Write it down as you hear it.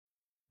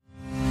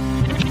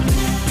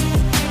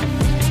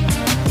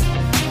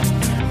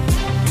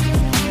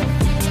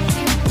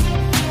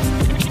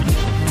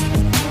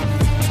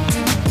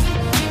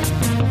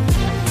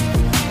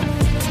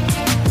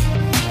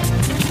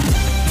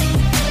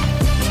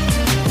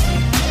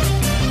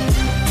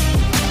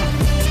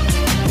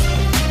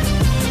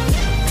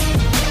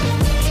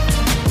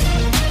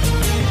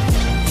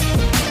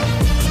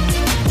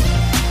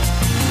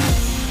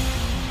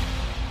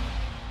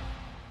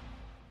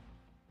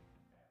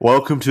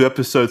Welcome to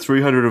episode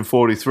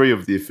 343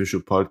 of the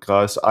official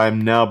podcast. I am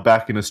now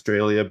back in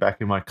Australia,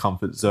 back in my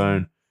comfort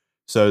zone.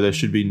 So there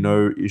should be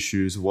no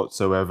issues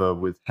whatsoever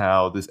with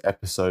how this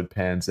episode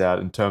pans out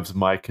in terms of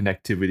my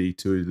connectivity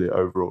to the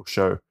overall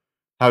show.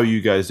 How are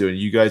you guys doing?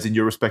 You guys in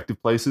your respective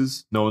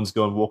places? No one's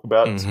gone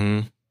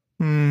walkabouts?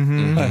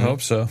 I hope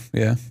so,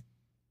 yeah.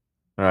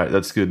 All right,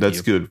 that's good.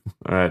 That's good.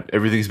 All right,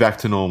 everything's back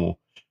to normal.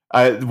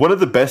 One of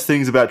the best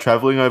things about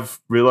traveling,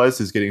 I've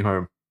realized, is getting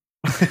home.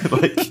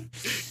 Like,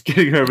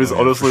 getting home is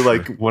honestly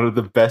like one of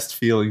the best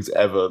feelings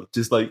ever.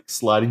 Just like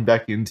sliding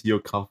back into your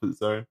comfort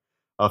zone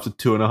after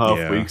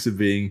 2.5 weeks of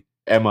being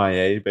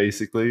MIA,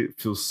 basically. It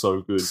feels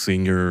so good.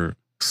 Seeing your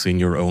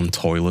own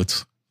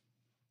toilet.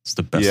 It's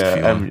the best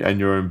feeling. And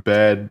your own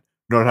bed.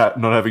 Not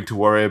having to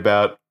worry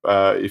about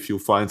if you'll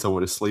find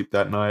somewhere to sleep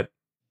that night.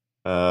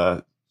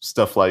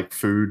 Stuff like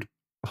food,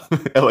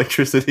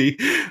 electricity.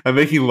 I'm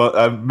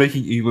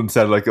making England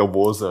sound like a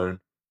war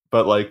zone.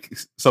 But like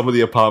some of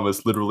the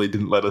apartments literally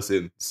didn't let us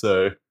in,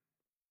 so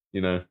you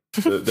know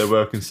there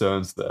were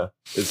concerns there.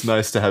 It's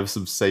nice to have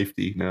some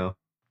safety now.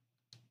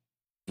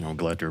 I'm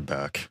glad you're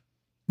back.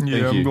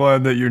 Yeah, I'm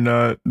glad that you're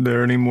not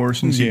there anymore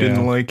since you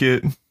didn't like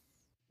it.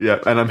 Yeah,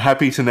 and I'm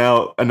happy to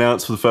now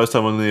announce for the first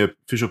time on the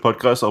official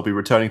podcast I'll be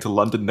returning to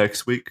London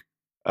next week.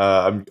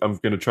 I'm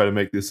going to try to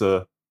make this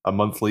a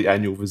monthly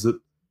annual visit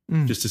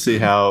just to see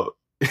how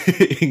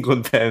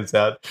England pans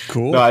out.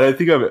 Cool. No, I don't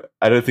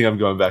think I'm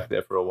going back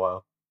there for a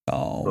while.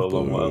 Oh, for a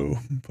long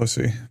while.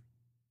 Pussy.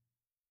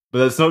 But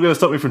that's not going to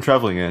stop me from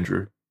traveling,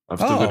 Andrew. I'm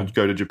still going to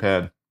go to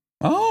Japan.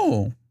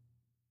 Oh.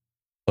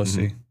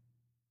 Pussy.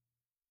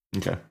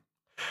 Okay.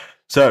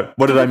 So,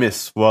 what did I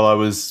miss while I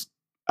was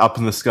up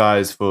in the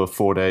skies for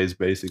 4 days,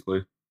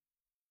 basically?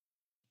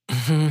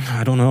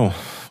 I don't know.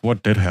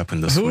 What did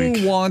happen this week?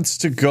 Who wants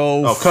to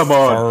go come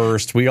on.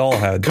 first? We all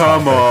had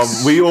Come topics.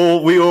 on. We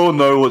all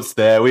know what's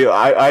there.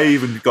 I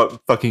even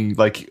got fucking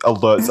like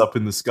alerts up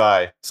in the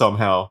sky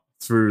somehow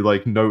through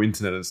like no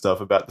internet and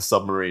stuff about the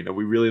submarine. Are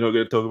we really not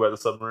going to talk about the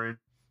submarine?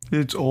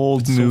 It's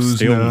old news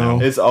so now.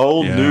 It's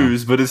old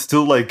news, but it's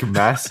still like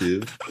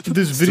massive.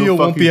 This video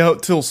won't be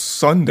out till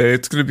Sunday.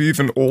 It's going to be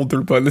even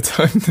older by the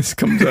time this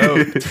comes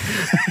out.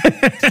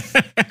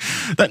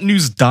 That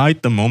news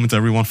died the moment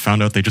everyone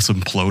found out they just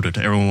imploded.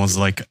 Everyone was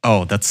like,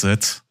 oh, that's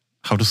it?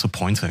 How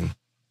disappointing.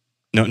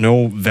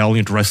 No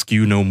Valiant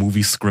Rescue, no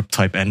movie script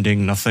type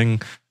ending,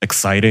 nothing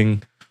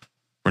exciting.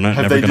 We're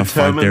never going to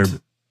find their...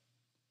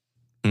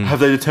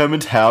 Have they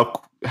determined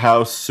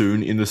how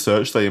soon in the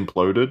search they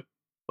imploded?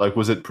 Like,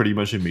 was it pretty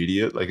much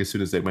immediate? Like, as soon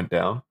as they went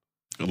down?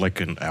 Like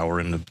an hour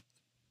in the...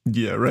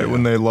 Yeah, right,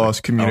 when they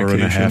lost communication. Hour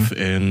and a half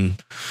in.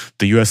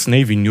 The US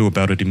Navy knew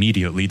about it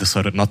immediately,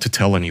 decided not to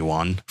tell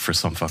anyone for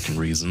some fucking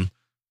reason.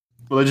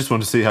 Well, they just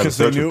wanted to see how the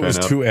search would pan out. Because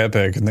they knew it was too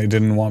epic and they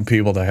didn't want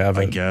people to have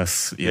it. I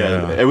guess,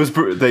 yeah. It was.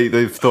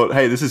 They thought,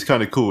 hey, this is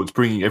kind of cool. It's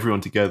bringing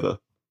everyone together.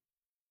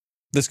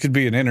 This could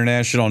be an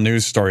international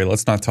news story.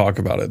 Let's not talk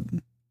about it.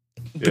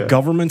 The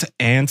government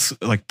and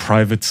like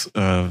private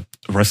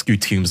rescue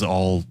teams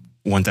all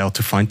went out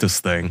to find this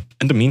thing.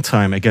 In the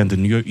meantime, again, the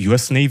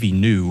U.S. Navy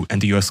knew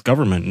and the U.S.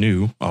 government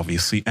knew,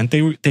 obviously, and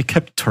they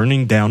kept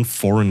turning down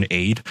foreign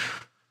aid.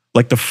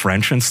 Like the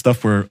French and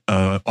stuff were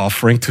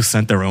offering to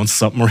send their own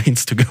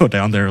submarines to go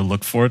down there and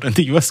look for it. And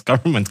the U.S.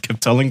 government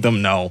kept telling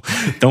them, no,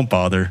 don't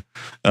bother.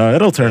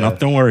 It'll turn up.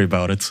 Don't worry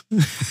about it.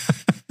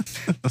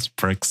 That's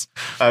pricks.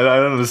 I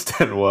don't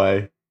understand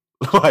why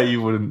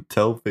you wouldn't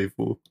tell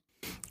people.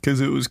 Because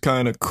it was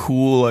kind of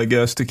cool, I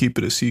guess, to keep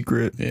it a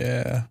secret.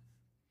 Yeah.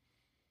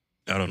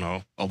 I don't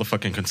know. All the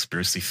fucking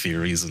conspiracy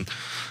theories. And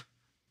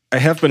I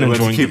have been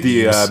enjoying to keep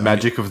the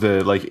magic of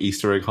the like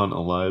Easter egg hunt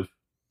alive.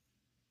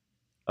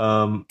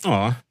 Yeah,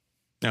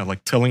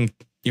 like telling,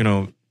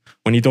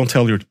 when you don't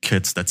tell your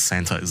kids that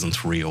Santa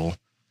isn't real.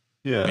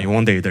 Yeah. I mean,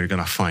 one day they're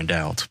going to find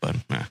out, but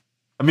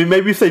I mean,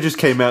 maybe if they just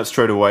came out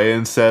straight away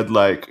and said,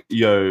 like,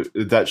 yo,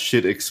 that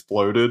shit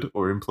exploded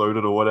or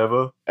imploded or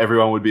whatever,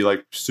 everyone would be,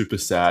 like, super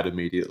sad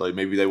immediately.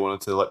 Maybe they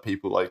wanted to let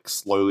people, like,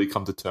 slowly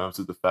come to terms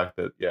with the fact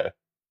that,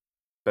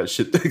 that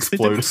shit exploded.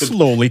 They didn't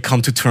slowly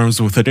come to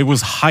terms with it. It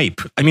was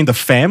hype. I mean, the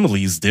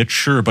families did,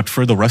 sure, but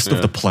for the rest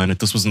of the planet,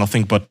 this was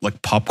nothing but,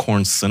 like,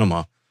 popcorn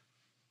cinema.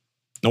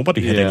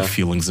 Nobody had any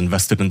feelings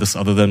invested in this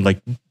other than,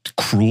 like,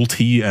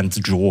 cruelty and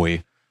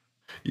joy.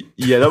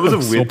 Yeah, that was a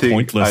weird thing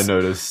pointless. I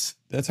noticed.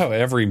 That's how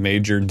every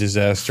major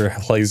disaster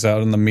plays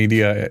out in the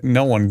media.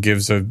 No one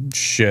gives a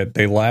shit.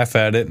 They laugh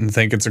at it and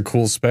think it's a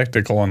cool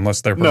spectacle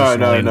unless they're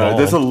personally involved.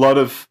 There's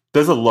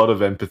a lot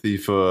of empathy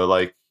for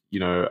like,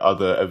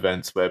 other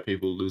events where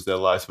people lose their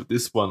lives. But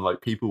this one,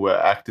 like people were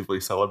actively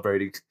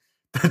celebrating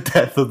the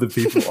death of the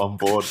people on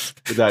board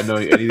without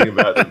knowing anything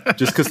about them,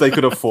 just because they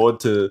could afford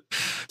to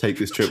take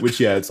this trip,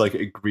 which it's like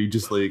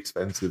egregiously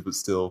expensive, but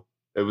still.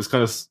 It was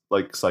kind of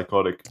like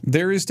psychotic.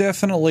 There is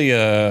definitely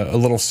a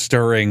little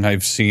stirring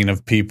I've seen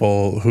of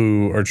people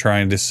who are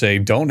trying to say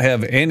don't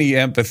have any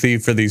empathy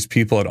for these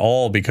people at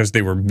all because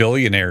they were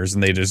billionaires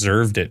and they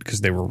deserved it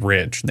because they were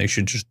rich and they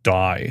should just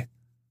die.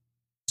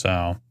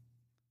 So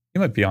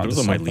you might be on. Those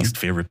are my least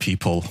favorite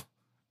people.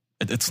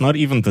 It's not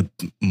even the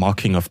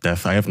mocking of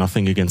death. I have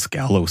nothing against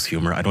gallows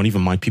humor. I don't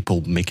even mind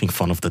people making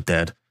fun of the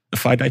dead.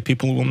 If I die,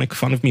 people will make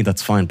fun of me.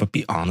 That's fine, but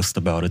be honest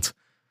about it.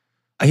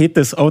 I hate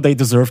this. Oh, they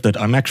deserved it.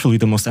 I'm actually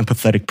the most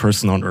empathetic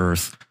person on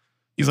earth.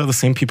 These are the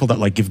same people that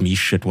like give me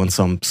shit when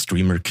some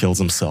streamer kills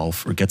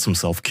himself or gets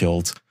himself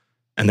killed.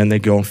 And then they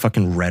go on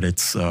fucking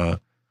Reddit's the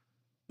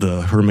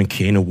Herman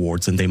Cain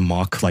Awards and they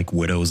mock like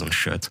widows and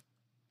shit.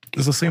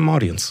 It's the same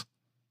audience.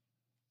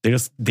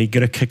 They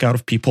get a kick out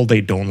of people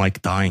they don't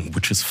like dying,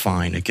 which is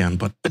fine again,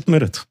 but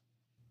admit it.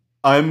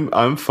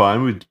 I'm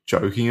fine with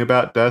joking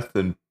about death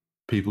and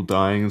people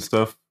dying and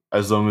stuff,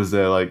 as long as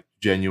they're like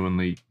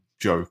genuinely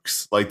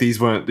jokes. Like these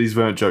weren't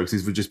jokes,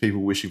 these were just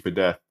people wishing for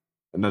death.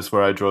 And that's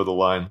where I draw the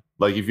line.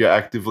 Like if you're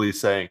actively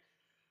saying,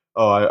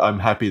 "Oh, I'm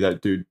happy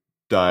that dude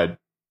died,"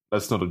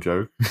 that's not a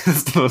joke.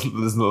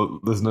 There's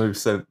no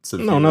sense of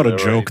no, not a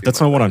joke.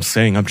 That's not what I'm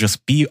saying. I'm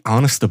just be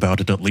honest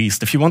about it at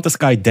least. If you want this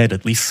guy dead,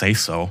 at least say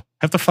so.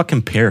 Have the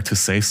fucking pair to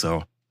say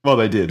so. Well,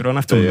 they did. You don't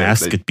have to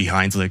mask it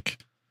behind like.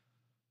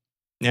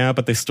 Yeah,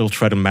 but they still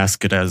try to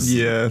mask it as.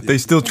 Yeah, they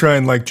still try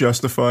and like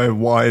justify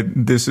why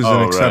this is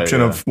an exception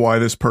of why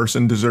this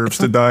person deserves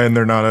to die, and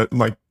they're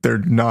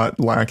not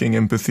lacking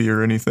empathy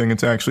or anything.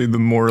 It's actually the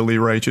morally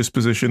righteous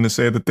position to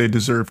say that they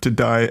deserve to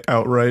die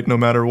outright, no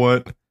matter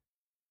what.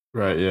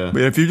 Right. Yeah.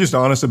 But if you're just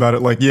honest about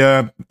it, like,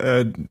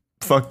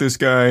 fuck this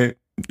guy.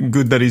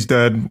 Good that he's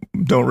dead.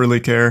 Don't really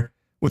care.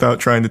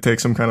 Without trying to take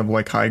some kind of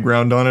like high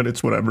ground on it,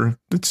 it's whatever.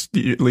 It's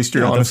at least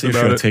you're honest about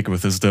it. That's the take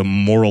with is the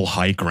moral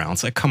high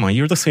grounds. Like, come on,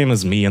 you're the same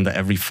as me and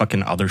every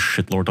fucking other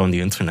shitlord on the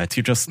internet.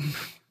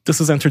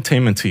 This is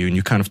entertainment to you, and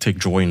you kind of take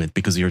joy in it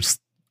because you're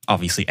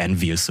obviously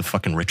envious of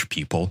fucking rich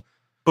people.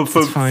 But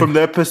from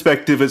their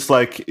perspective, it's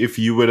like if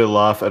you were to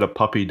laugh at a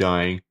puppy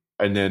dying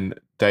and then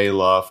they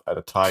laugh at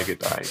a tiger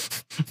dying.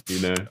 You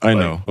know, I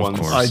know. Of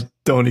course, I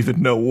don't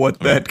even know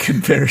what that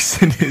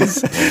comparison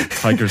is. Well,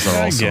 tigers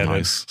are also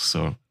nice,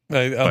 so.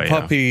 A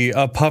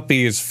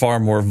puppy is far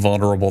more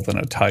vulnerable than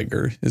a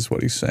tiger, is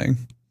what he's saying.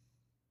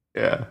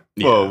 Yeah.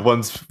 Well,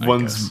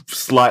 one's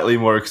slightly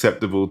more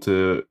acceptable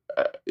to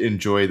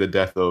enjoy the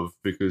death of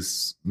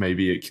because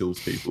maybe it kills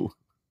people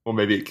or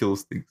maybe it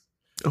kills things.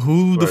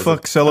 Who the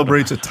fuck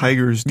celebrates a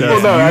tiger's death?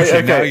 Well, no,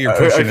 now you're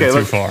pushing it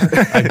too far.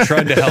 I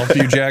tried to help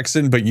you,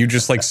 Jackson, but you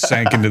just like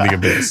sank into the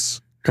abyss.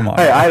 Come on.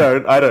 Hey, I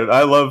don't.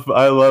 I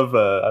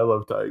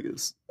love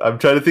tigers. I'm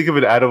trying to think of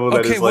an animal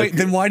that is like. Okay, wait.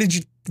 Then why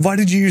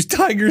did you use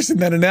tigers in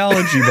that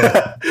analogy?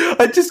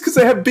 Then just because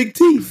they have big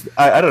teeth.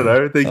 I don't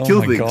know. They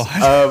kill things.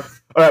 All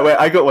right, wait.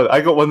 I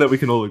got one that we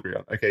can all agree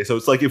on. Okay, so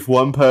it's like if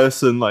one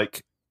person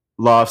like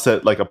laughs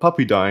at like a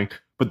puppy dying,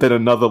 but then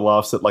another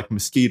laughs at like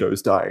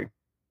mosquitoes dying.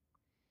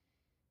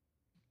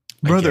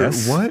 Brother,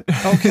 what?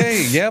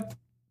 Okay. Yep.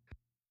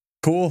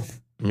 Cool.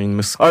 I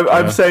mean,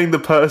 I'm saying the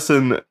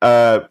person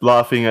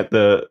laughing at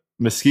the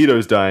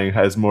mosquitoes dying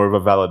has more of a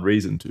valid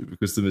reason to,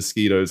 because the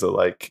mosquitoes are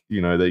like,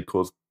 they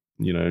cause,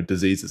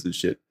 diseases and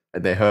shit,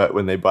 and they hurt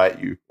when they bite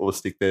you or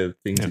stick their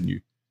things in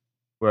you.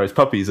 Whereas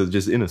puppies are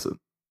just innocent.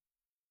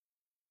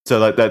 So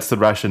like that's the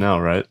rationale,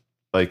 right?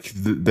 Like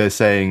they're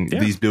saying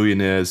these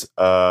billionaires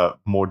are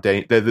more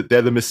they're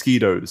the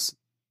mosquitoes.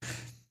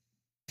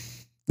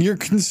 You're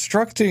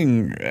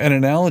constructing an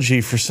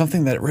analogy for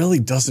something that really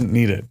doesn't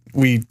need it.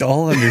 We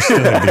all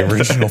understood the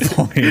original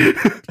point.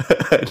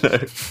 I know.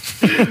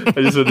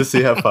 I just wanted to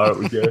see how far it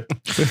would go.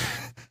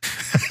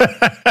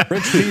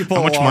 Rich people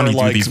how much are money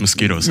like do these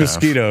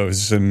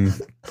mosquitoes have?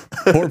 And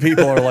poor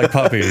people are like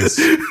puppies.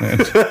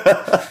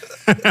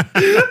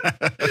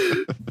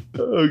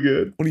 Oh,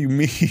 good. What do you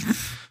mean?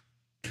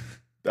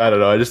 I don't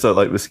know. I just don't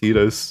like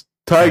mosquitoes.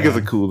 Tigers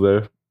are cool,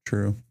 though.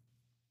 True.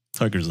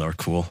 Tigers are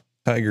cool.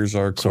 Tigers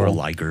are cool. So are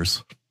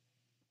ligers.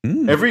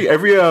 Every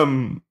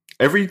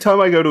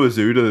time I go to a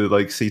zoo to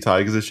like see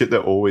tigers and shit, they're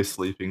always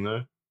sleeping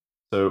though.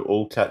 So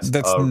all cats.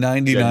 That's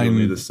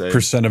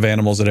 99% of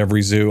animals at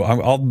every zoo.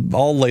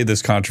 I'll lay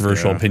this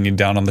controversial opinion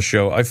down on the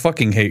show. I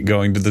fucking hate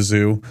going to the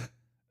zoo.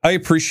 I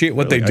appreciate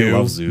what they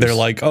do. They're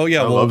like, oh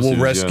yeah, we'll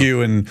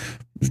rescue and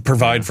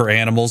provide for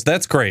animals.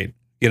 That's great.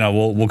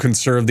 We'll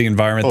conserve the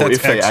environment. That's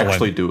if they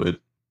actually do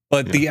it.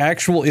 But the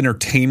actual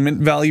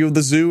entertainment value of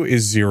the zoo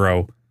is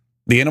zero.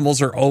 The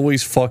animals are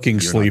always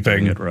fucking sleeping. Not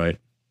doing it right.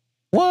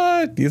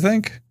 What? You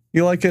think?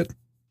 You like it?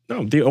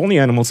 No, the only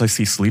animals I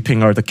see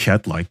sleeping are the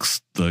cat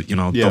likes, the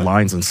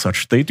lions and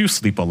such. They do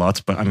sleep a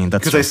lot, but I mean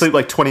that's because they sleep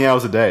like 20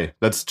 hours a day.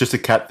 That's just a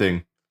cat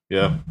thing.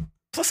 Yeah.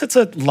 Plus, it's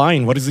a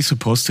lion. What is he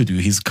supposed to do?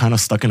 He's kind of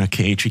stuck in a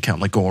cage. He can't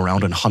like go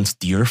around and hunt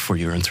deer for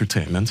your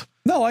entertainment.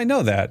 No, I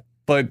know that,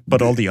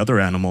 but all the other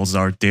animals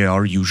are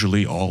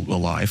usually all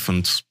alive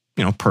and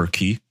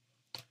perky.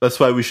 That's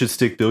why we should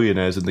stick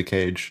billionaires in the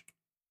cage.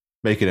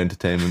 Make it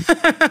entertainment.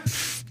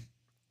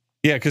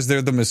 Yeah, because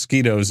they're the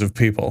mosquitoes of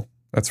people.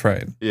 That's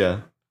right.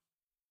 Yeah.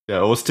 Yeah,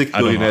 or stick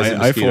billionaires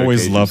in I've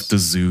always cages. loved the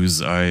zoos.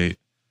 My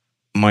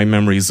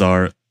memories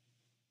are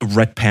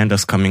red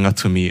pandas coming up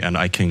to me and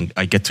I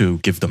get to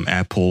give them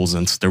apples,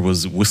 and there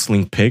was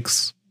whistling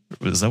pigs.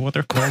 Is that what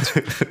they're called?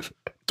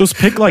 Those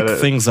pig-like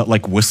things that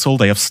like whistle,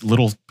 they have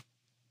little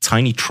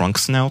tiny trunk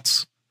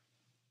snouts.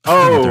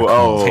 They're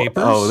cool.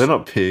 Tapirs? they're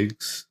not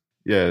pigs.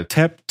 Yeah,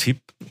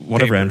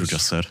 whatever Andrew Tapirs.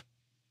 just said.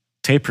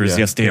 Tapirs, Yeah,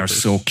 yes, they are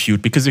tapirs. so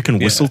cute because you can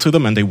whistle Yeah. to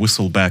them and they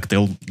whistle back.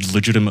 They'll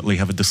legitimately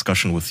have a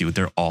discussion with you.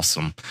 They're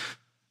awesome.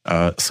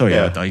 So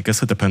yeah, I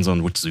guess it depends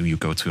on which zoo you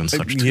go to and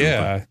such too.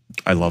 Yeah, but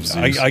I love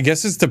zoos. I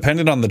guess it's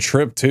dependent on the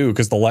trip too,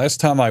 because the last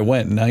time I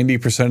went,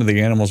 90% of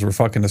the animals were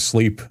fucking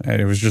asleep,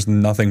 and it was just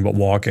nothing but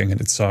walking,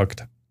 and it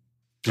sucked.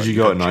 Did you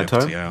go at Gypped,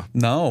 nighttime? Yeah.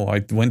 No,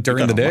 I went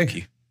during the day.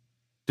 Unlucky.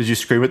 Did you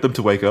scream at them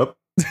to wake up?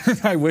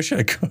 I wish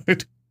I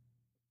could.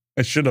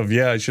 I should have.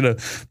 Yeah, I should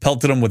have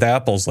pelted them with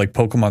apples like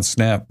Pokemon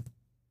Snap.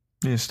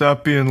 Yeah,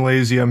 stop being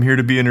lazy. I'm here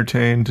to be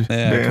entertained.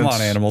 Yeah, come Dance.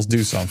 on, animals,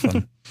 do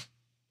something.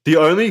 The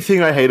only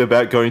thing I hate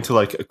about going to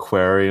like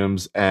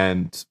aquariums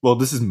and well,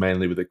 this is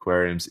mainly with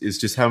aquariums, is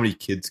just how many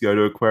kids go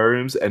to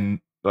aquariums and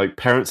like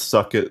parents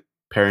suck at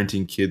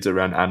parenting kids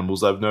around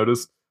animals. I've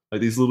noticed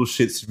like these little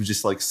shits were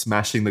just like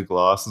smashing the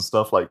glass and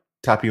stuff, like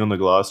tapping on the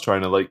glass,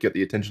 trying to like get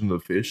the attention of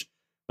the fish.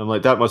 I'm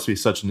like, that must be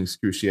such an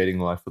excruciating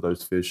life for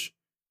those fish.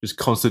 Just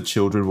constant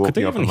children Could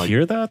they walking up even and like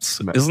hear that?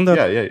 Isn't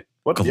that yeah.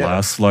 What Yeah.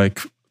 glass like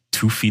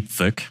 2 feet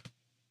thick?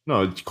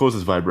 No, it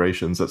causes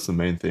vibrations. That's the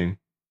main thing.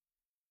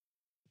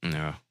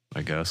 Yeah,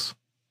 I guess.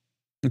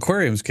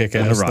 Aquariums kick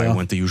ass. Whenever I though.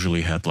 went, they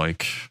usually had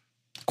like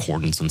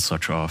cordons and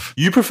such off.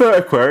 You prefer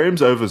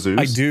aquariums over zoos?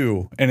 I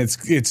do, and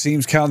it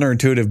seems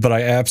counterintuitive, but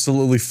I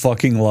absolutely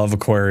fucking love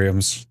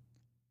aquariums,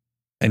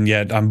 and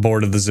yet I'm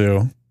bored of the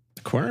zoo.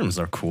 Aquariums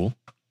are cool.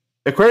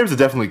 Aquariums are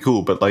definitely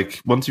cool, but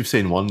like once you've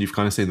seen one, you've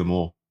kind of seen them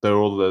all. They're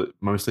all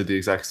mostly the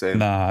exact same.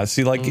 Nah,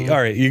 see, like,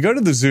 all right, you go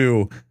to the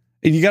zoo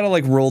and you got to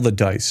like roll the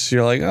dice.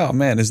 You're like, oh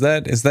man, is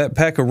that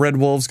pack of red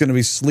wolves going to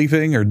be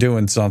sleeping or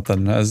doing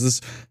something?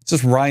 Is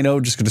this rhino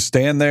just going to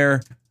stand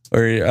there,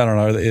 or I don't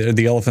know, are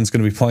the elephant's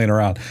going to be playing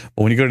around?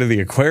 But when you go to the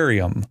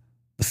aquarium,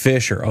 the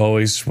fish are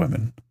always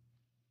swimming.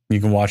 You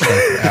can watch them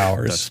for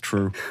hours. That's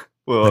true.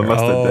 Well, I They're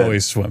must admit.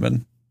 always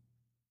swimming.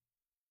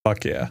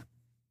 Fuck yeah.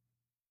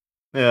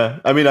 Yeah,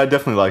 I mean, I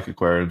definitely like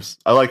aquariums.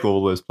 I like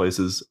all those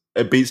places.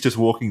 It beats just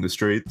walking the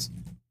streets.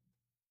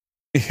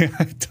 Yeah,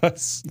 it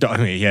does. I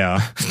mean,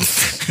 yeah.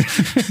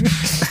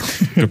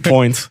 Good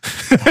point.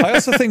 I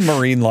also think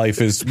marine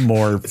life is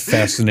more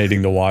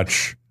fascinating to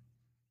watch.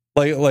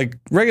 Like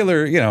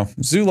regular,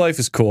 zoo life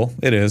is cool.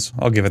 It is.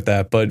 I'll give it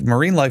that. But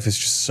marine life is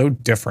just so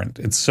different.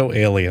 It's so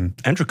alien.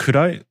 Andrew, could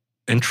I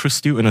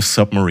interest you in a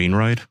submarine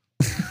ride?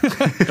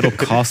 It'll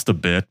cost a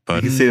bit,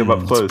 but You can see them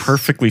up close. it's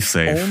perfectly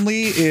safe.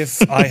 Only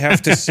if I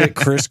have to sit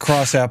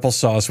crisscross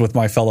applesauce with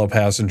my fellow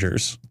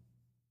passengers.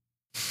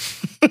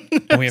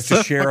 And we have to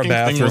That share a fucking thing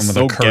bathroom was with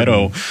so a curtain.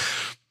 ghetto.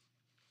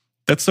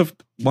 That's the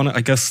one,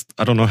 I guess,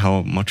 I don't know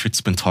how much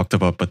it's been talked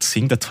about, but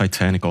seeing the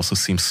Titanic also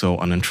seems so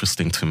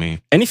uninteresting to me.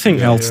 Anything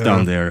else Yeah.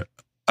 down there,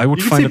 I would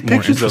You can find see it more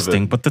pictures of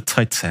interesting, it. but the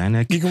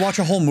Titanic, You can watch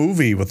a whole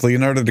movie with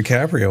Leonardo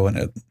DiCaprio in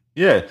it.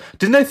 Yeah,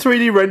 didn't they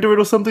 3D render it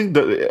or something?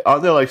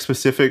 Aren't there like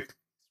specific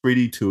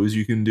 3D tours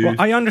you can do? well,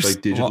 I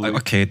understand. Like digitally?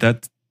 Okay,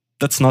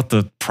 that's not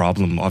the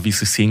problem.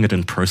 Obviously, seeing it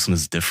in person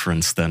is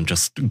different than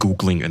just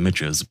Googling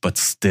images, but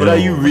still. But are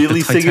you like,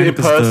 really the seeing it in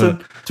Titanic is the-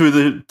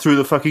 person through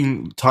the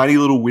fucking tiny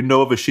little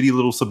window of a shitty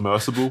little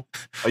submersible?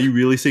 Are you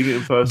really seeing it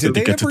in person? Did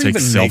they get to ever take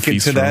even make it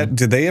selfies to that? from-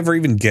 Did they ever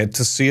even get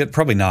to see it?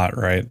 Probably not,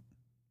 right?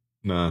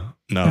 No.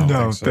 No,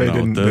 No, so. they no.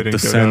 didn't. The They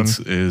didn't go down.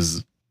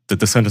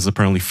 descent is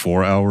apparently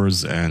 4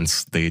 hours, and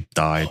they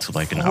died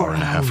like an 4 hour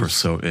and a half or hours.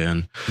 so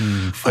in.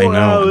 4 I know, and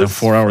then hours,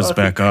 4 hours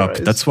fucking back up.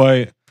 Christ.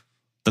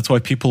 That's why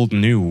people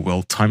knew.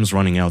 Well, time's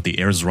running out. The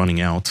air's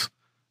running out.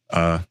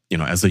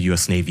 As the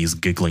U.S. Navy is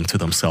giggling to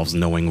themselves,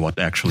 knowing what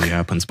actually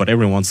happens. But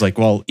everyone's like,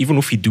 well, even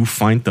if we do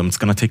find them, it's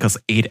gonna take us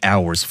 8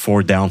 hours,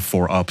 4 down,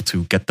 4 up,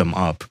 to get them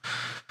up.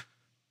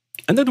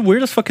 And then the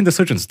weirdest fucking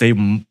decisions. They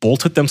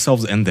bolted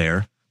themselves in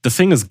there. The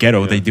thing is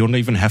ghetto. Yeah. They don't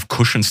even have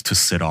cushions to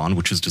sit on,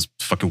 which is just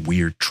fucking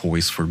weird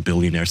choice for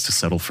billionaires to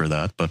settle for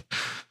that. But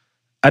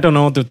I don't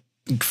know. The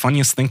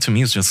funniest thing to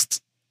me is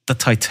just the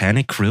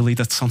Titanic. Really,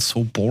 that sounds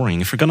so boring.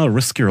 If you're gonna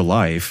risk your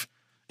life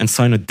and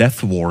sign a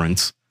death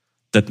warrant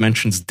that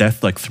mentions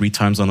death like 3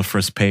 times on the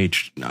first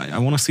page, I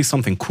want to see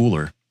something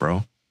cooler,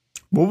 bro.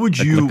 What would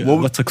Like, you?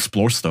 let's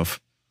explore stuff.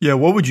 Yeah,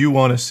 what would you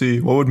want to see?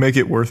 What would make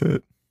it worth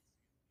it?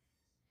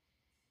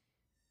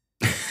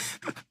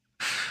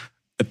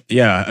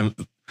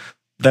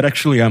 That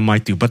actually I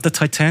might do. But the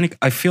Titanic,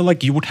 I feel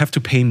like you would have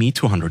to pay me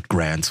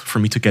 $200,000 for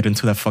me to get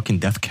into that fucking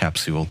death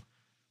capsule.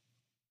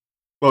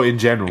 Well, in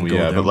general, And go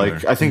yeah. But down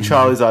like, there. I think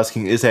Charlie's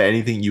asking, is there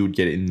anything you would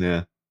get in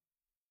there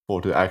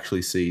for to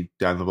actually see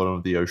down the bottom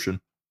of the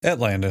ocean?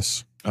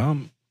 Atlantis.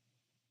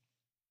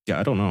 Yeah,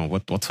 I don't know.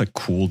 What's like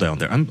cool down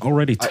there? I'm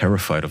already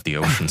terrified of the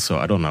ocean, so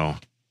I don't know.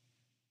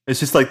 It's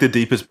just like the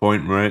deepest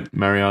point, right?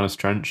 Marianas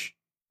Trench.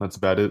 That's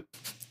about it.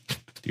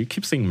 Do you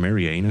keep saying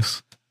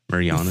Marianus? I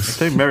Marianus?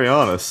 say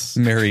Marianas.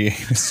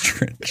 Marianas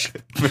Trench.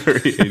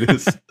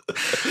 Marianas.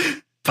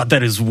 But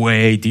that is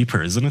way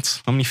deeper, isn't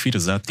it? How many feet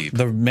is that deep?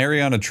 The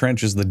Mariana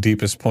Trench is the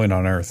deepest point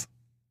on Earth.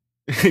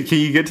 Can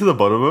you get to the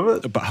bottom of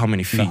it? About how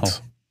many feet? No.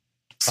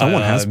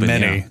 Someone has been.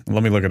 many. Yeah.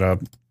 Let me look it up.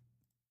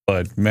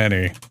 But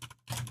many.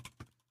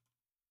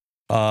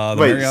 The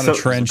Wait, Mariana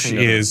Trench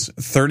is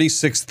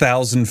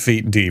 36,000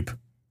 feet deep.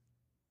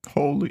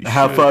 Holy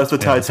How shit. far is the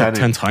Yeah, it's like Titanic?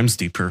 10 times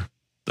deeper.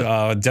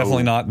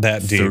 Definitely not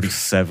that deep.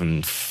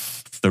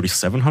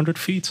 3,700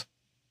 feet?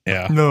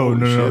 Yeah. No,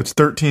 Holy shit. it's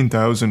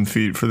 13,000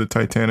 feet for the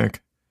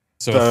Titanic.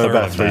 So a third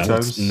about of 3 that.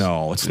 times.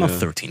 No, it's not Yeah.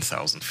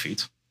 13,000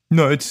 feet.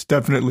 No, it's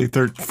definitely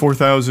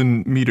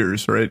 4,000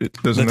 meters, right? It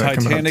doesn't The that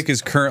come out? Titanic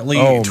is currently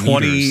meters.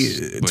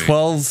 Wait.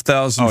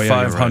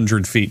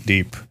 12,500 feet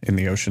deep in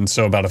the ocean,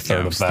 so about a Yeah, third I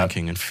of was that.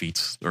 thinking in feet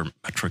or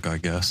metric, I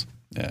guess.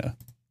 Yeah.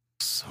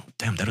 So,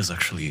 damn, that is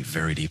actually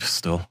very deep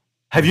still.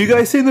 Have you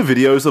guys seen the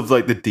videos of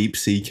like the deep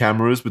sea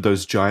cameras with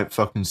those giant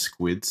fucking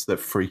squids that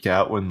freak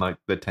out when like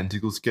their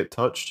tentacles get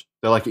touched?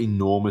 They're like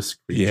enormous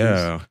creatures.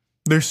 Yeah.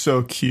 They're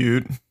so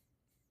cute.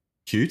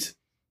 Cute.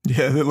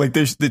 Yeah,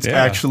 it's Yeah.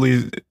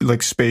 actually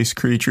like space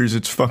creatures.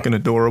 It's fucking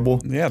adorable.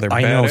 Yeah, they're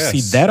I badass. know.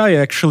 See, that I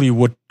actually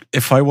would,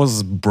 if I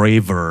was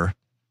braver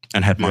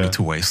and had money Yeah.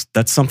 to waste,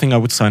 that's something I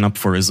would sign up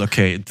for. Is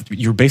okay,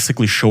 you're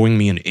basically showing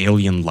me an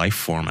alien life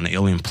form, an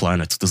alien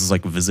planet. This is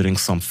like visiting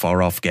some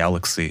far off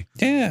galaxy.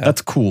 Yeah.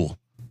 That's cool.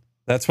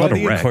 That's why not a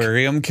the wreck.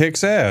 aquarium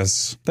kicks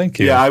ass. Thank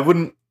you. Yeah, I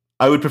wouldn't.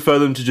 I would prefer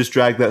them to just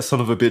drag that son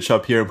of a bitch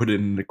up here and put it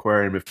in an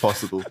aquarium if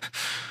possible.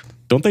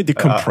 Don't they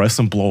decompress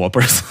and blow up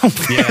or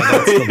something? Yeah,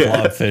 that's the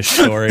Yeah. blobfish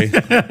story.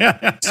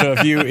 So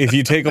if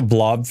you take a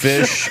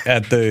blobfish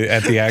at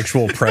the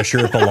actual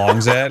pressure it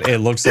belongs at, it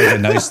looks like a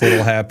nice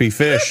little happy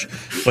fish.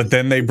 But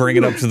then they bring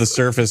it up to the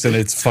surface and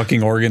its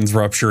fucking organs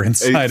rupture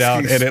inside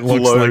out, and it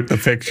looks explode. like the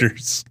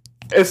pictures.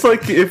 It's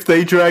like if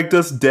they dragged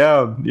us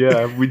down.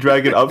 Yeah, we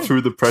drag it up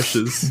through the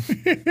pressures.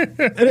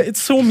 And it's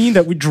so mean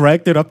that we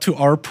dragged it up to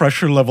our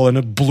pressure level and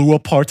it blew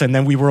apart, and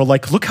then we were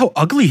like, "Look how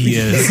ugly he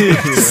is."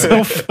 It's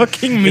so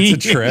fucking mean.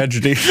 It's a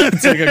tragedy.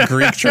 It's like a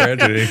Greek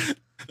tragedy.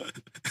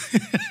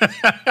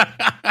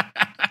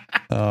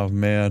 Oh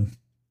man.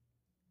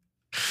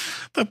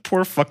 That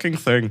poor fucking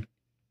thing.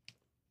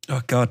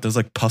 Oh god, there's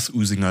like pus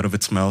oozing out of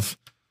its mouth.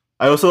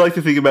 I also like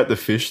to think about the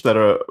fish that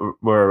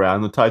were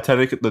around the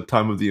Titanic at the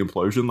time of the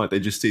implosion. Like they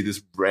just see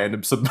this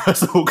random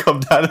submersible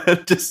come down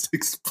and just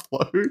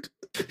explode,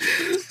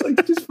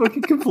 like just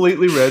fucking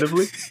completely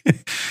randomly.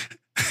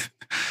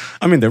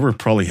 I mean, they were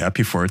probably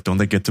happy for it. Don't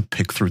they get to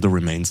pick through the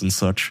remains and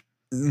such?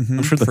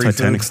 I'm sure the Free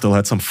Titanic food. still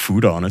had some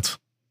food on it.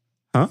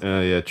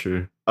 Yeah,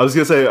 true. I was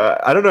gonna say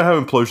I don't know how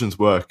implosions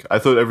work. I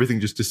thought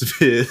everything just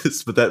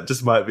disappears, but that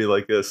just might be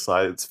like a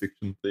science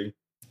fiction thing.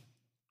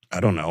 I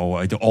don't know.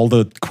 All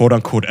the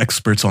quote-unquote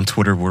experts on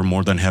Twitter were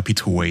more than happy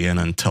to weigh in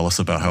and tell us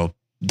about how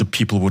the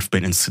people would have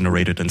been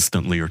incinerated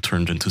instantly or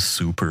turned into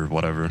soup or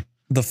whatever.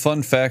 The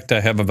fun fact I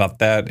have about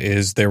that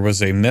is there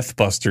was a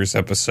Mythbusters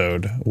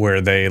episode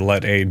where they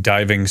let a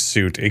diving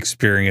suit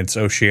experience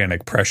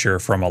oceanic pressure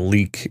from a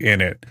leak in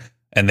it,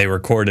 and they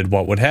recorded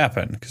what would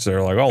happen because they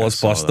were like, "Oh, let's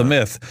saw bust the that.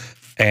 myth."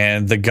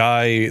 And the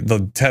guy,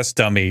 the test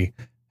dummy,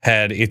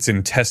 had its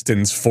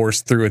intestines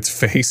forced through its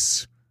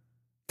face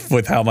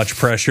with how much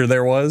pressure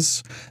there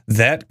was.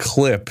 That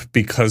clip,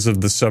 because of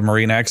the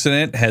submarine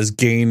accident, has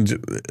gained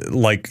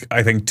like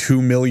I think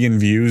 2 million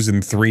views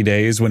in 3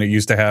 days when it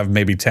used to have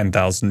maybe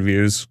 10,000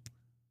 views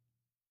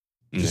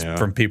just Yeah.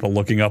 from people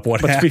looking up what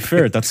But to happened. be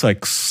fair, that's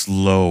like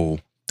slow.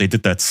 They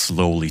did that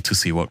slowly to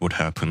see what would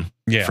happen.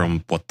 Yeah.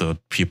 From what the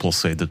people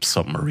say, the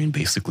submarine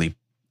basically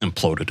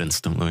imploded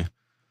instantly.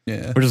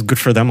 Yeah. Which is good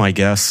for them, I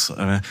guess.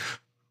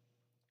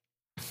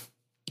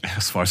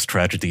 As far as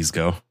tragedies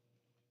go.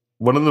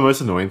 One of the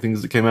most annoying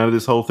things that came out of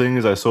this whole thing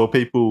is I saw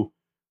people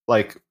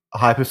like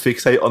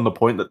hyperfixate on the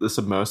point that the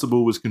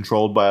submersible was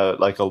controlled by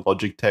like a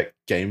Logitech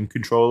game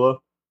controller,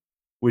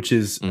 which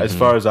is, as Mhm.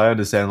 far as I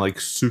understand, like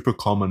super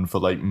common for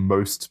like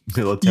most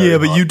military. Yeah,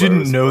 but you hardware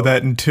didn't as know well.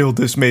 that until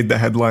this made the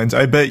headlines.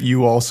 I bet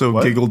you also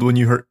What? giggled when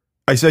you heard.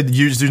 I said,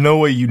 "There's no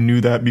way you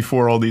knew that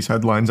before all these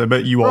headlines." I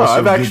bet you Bro,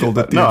 also I've giggled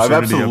at the I've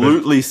absurdity of it.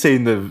 absolutely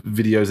seen the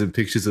videos and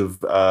pictures of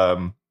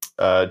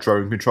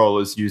drone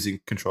controllers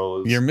using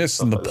controllers. You're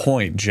missing the stuff like that.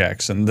 point,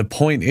 Jackson. The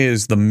point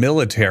is the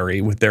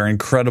military, with their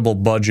incredible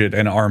budget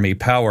and army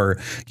power,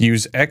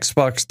 use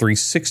Xbox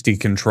 360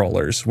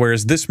 controllers,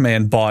 whereas this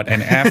man bought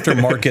an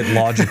aftermarket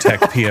Logitech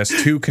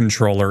PS2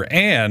 controller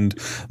and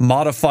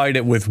modified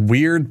it with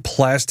weird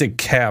plastic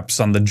caps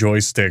on the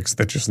joysticks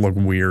that just look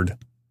weird.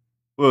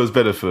 Well, it was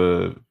better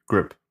for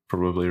grip,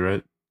 probably,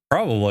 right?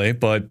 Probably,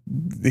 but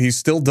he's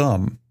still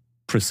dumb.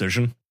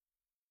 Precision.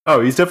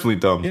 Oh, he's definitely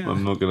dumb. Yeah.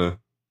 I'm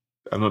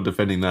not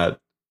defending that.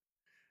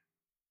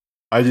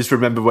 I just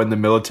remember when the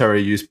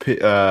military used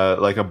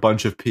like a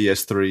bunch of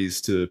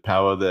PS3s to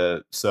power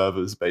their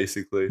servers,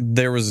 basically.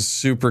 There was a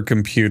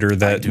supercomputer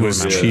that do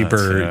was remember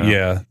cheaper. that,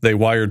 Yeah, they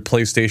wired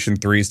PlayStation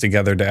 3s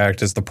together to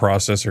act as the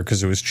processor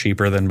because it was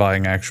cheaper than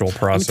buying actual I mean, to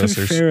be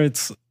processors.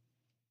 fair,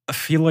 I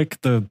feel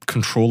like the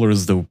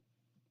controllers,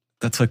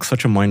 that's like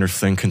such a minor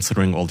thing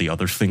considering all the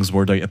other things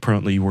where they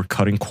apparently were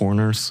cutting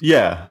corners.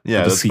 Yeah,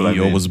 yeah. the That's what I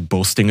CEO mean. was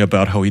boasting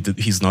about how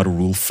he's not a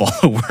rule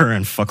follower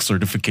and fuck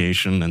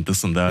certification and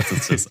this and that.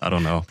 It's just, I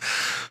don't know.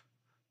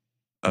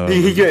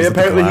 He Was it the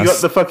apparently he got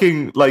glass? the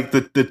fucking like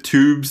the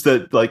tubes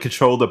that like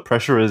control the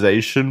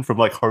pressurization from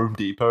like Home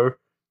Depot.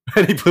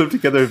 And he put them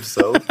together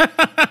himself.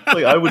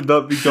 Like, I would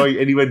not be going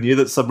anywhere near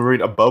that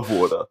submarine above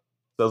water.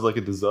 Sounds like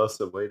a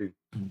disaster waiting.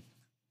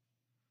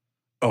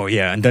 Oh,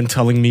 yeah, and then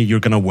telling me you're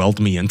going to weld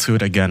me into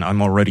it again.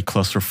 I'm already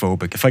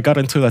claustrophobic. If I got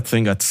into that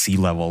thing at sea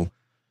level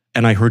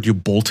and I heard you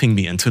bolting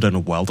me into it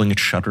and welding it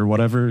shut or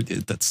whatever,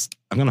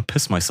 I'm going to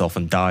piss myself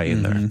and die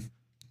in there.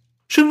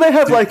 Shouldn't they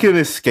have like an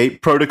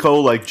escape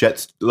protocol, like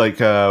jets, like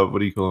what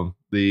do you call them?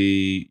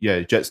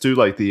 Jets do,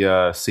 like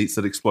the seats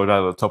that explode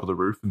out of the top of the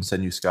roof and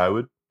send you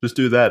skyward. Just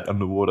do that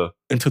underwater.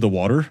 Into the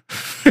water?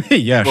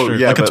 Yeah, well, sure.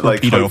 Yeah, like a but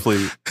like torpedo.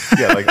 hopefully,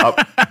 yeah, like up,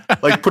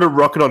 like put a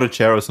rocket on a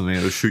chair or something and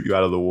it'll shoot you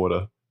out of the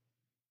water.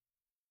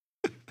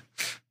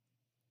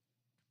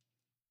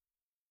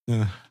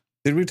 Yeah.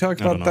 Did we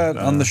talk about that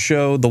on the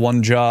show? The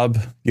one job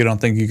you don't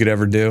think you could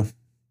ever do?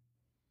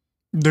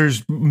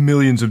 There's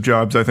millions of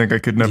jobs I think I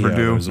could never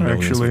do,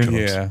 actually.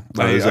 Yeah.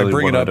 No, I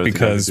bring it up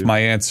because my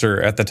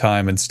answer at the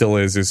time, and still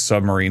is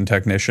submarine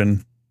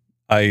technician.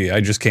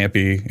 I just can't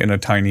be in a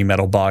tiny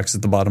metal box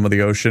at the bottom of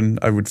the ocean.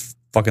 I would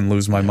fucking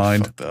lose my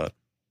mind. Fuck that.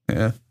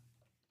 Yeah.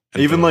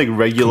 And even like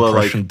regular,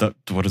 like,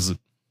 what is it?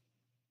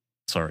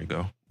 Sorry,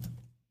 go.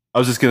 I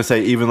was just gonna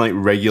say, even like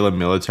regular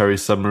military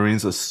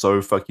submarines are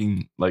so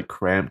fucking like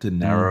cramped and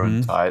narrow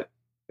and tight.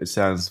 It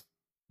sounds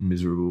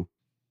miserable.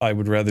 I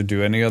would rather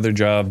do any other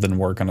job than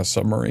work on a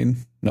submarine.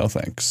 No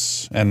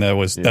thanks. And that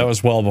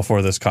was well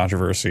before this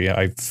controversy.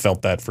 I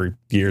felt that for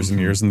years and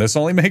years, and this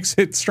only makes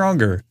it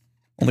stronger.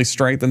 Only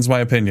strengthens my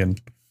opinion.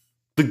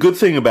 The good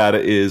thing about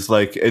it is,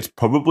 like, it's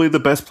probably the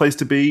best place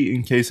to be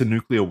in case a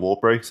nuclear war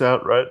breaks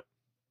out, right?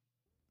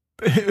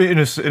 In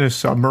a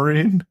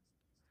submarine?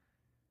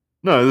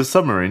 No, the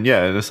submarine.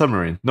 Yeah, in a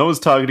submarine. No one's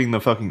targeting the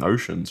fucking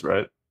oceans,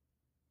 right?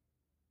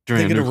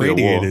 They get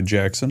irradiated, war.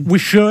 Jackson. We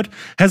should.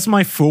 Has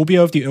my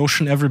phobia of the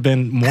ocean ever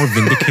been more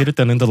vindicated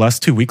than in the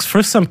last 2 weeks?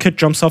 First, some kid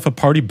jumps off a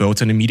party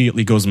boat and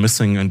immediately goes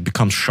missing and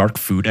becomes shark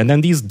food. And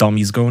then these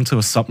dummies go into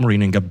a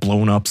submarine and get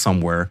blown up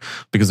somewhere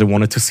because they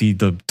wanted to see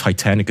the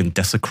Titanic and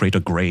desecrate a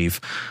grave.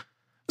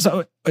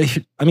 So,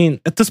 I mean,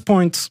 at this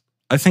point,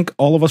 I think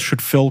all of us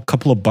should fill a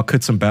couple of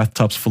buckets and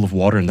bathtubs full of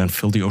water and then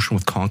fill the ocean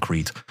with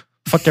concrete.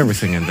 Fuck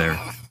everything in there.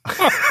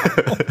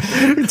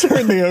 We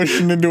turn the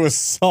ocean into a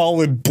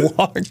solid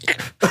block.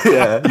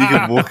 Yeah, you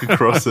can walk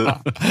across it.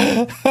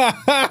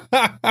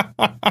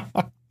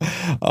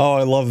 Oh,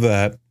 I love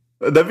that.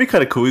 That'd be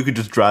kind of cool. You could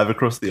just drive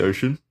across the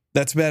ocean.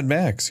 That's Mad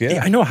Max,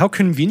 yeah. I know. How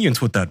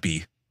convenient would that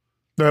be?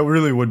 That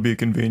really would be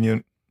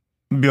convenient.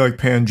 It'd be like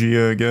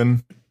Pangea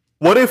again.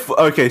 What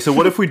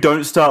if we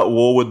don't start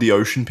war with the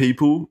ocean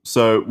people,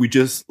 so we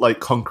just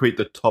like concrete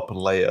the top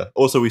layer.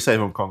 Also, we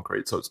save on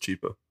concrete, so it's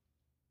cheaper.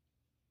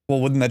 Well,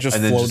 wouldn't that just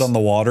float on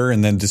the water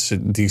and then just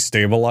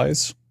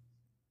destabilize?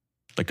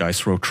 Like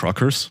ice road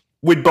truckers?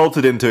 We'd bolt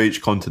it into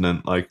each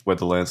continent, like where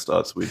the land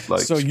starts. We'd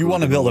like. So you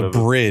want to build a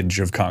bridge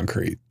of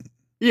concrete?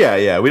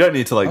 Yeah. We don't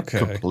need to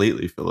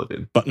completely fill it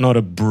in, but not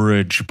a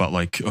bridge, but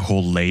like a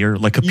whole layer,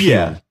 like a peel.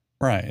 Yeah,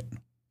 right.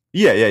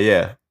 Yeah.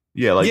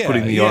 Like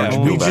putting the orange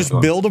peel we back just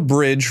on. build a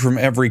bridge from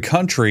every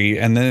country,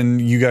 and then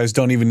you guys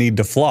don't even need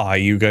to fly.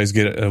 You guys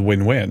get a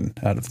win-win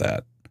out of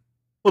that.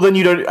 Well, then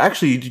you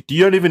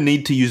don't even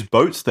need to use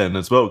boats then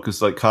as well,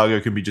 because like cargo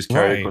can be just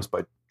carried across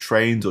by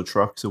trains or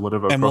trucks or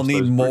whatever. And we'll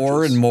need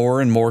more and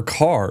more and more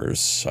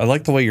cars. I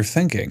like the way you're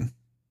thinking.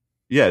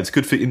 Yeah, it's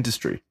good for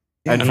industry.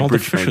 Yeah, and all the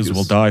fishes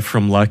will die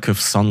from lack of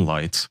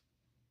sunlight.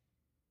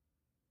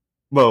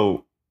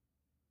 Well,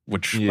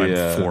 which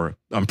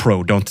I'm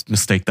pro. Don't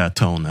mistake that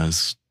tone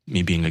as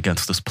me being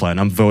against this plan.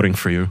 I'm voting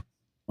for you.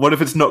 What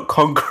if it's not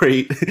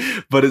concrete,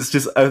 but it's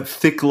just a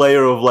thick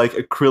layer of like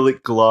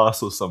acrylic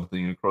glass or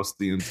something across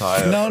the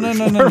entire No.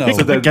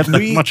 So they get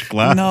that much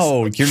glass.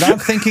 No, you're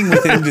not thinking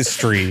with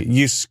industry.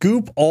 You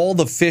scoop all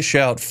the fish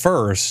out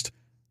first,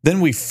 then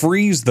we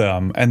freeze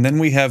them, and then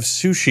we have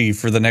sushi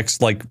for the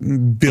next like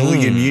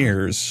billion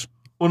years.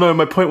 Well, no,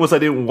 my point was I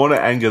didn't want to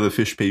anger the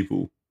fish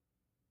people.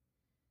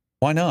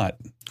 Why not?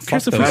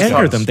 Because if we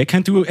anger them, they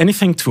can't do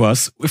anything to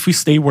us if we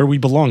stay where we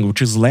belong,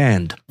 which is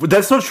land. But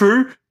that's not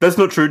true.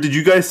 Did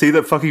you guys see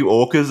that fucking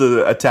orcas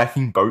are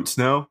attacking boats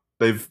now?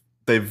 They've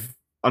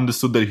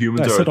understood that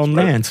humans are. I said on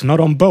land, not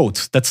on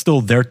boats. That's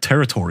still their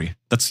territory.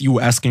 That's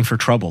you asking for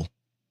trouble.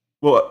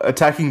 Well,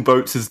 attacking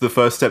boats is the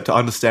first step to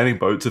understanding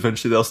boats.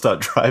 Eventually, they'll start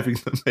driving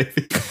them,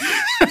 maybe.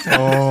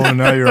 Oh,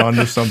 now you're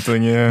onto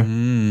something, yeah.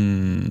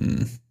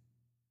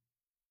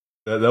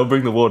 They'll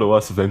bring the war to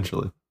us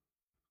eventually.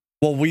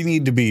 Well, we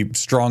need to be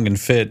strong and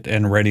fit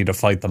and ready to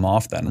fight them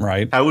off then,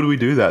 right? How would we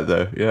do that,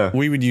 though? Yeah.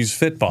 We would use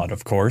Fitbot,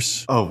 of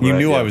course. Oh, right, you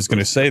knew I was going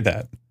to say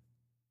that.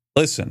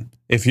 Listen,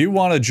 if you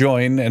want to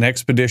join an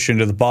expedition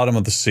to the bottom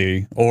of the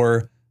sea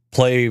or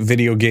play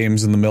video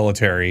games in the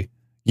military,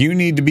 you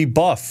need to be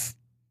buff.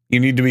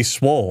 You need to be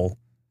swole.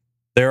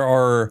 There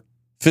are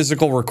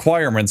physical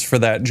requirements for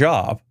that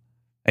job,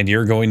 and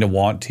you're going to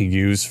want to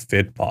use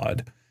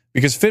Fitbod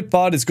because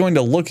Fitbod is going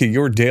to look at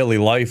your daily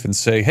life and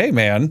say, hey,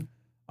 man,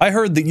 I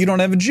heard that you don't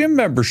have a gym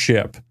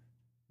membership.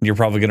 You're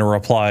probably going to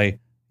reply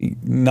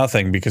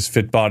nothing because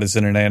Fitbot is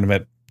an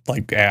inanimate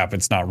like app.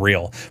 It's not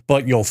real.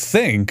 But you'll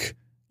think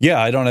yeah,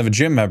 I don't have a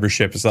gym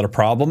membership. Is that a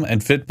problem? And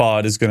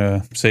Fitbod is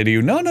going to say to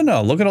you, no,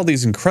 look at all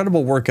these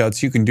incredible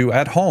workouts you can do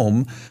at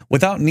home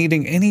without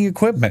needing any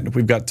equipment.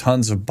 We've got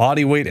tons of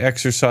body weight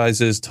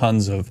exercises,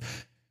 tons of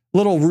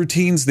little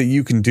routines that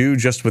you can do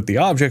just with the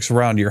objects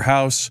around your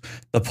house.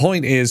 The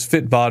point is,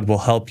 Fitbod will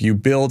help you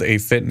build a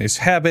fitness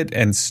habit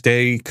and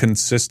stay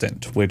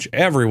consistent, which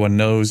everyone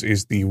knows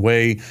is the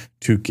way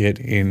to get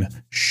in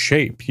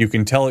shape. You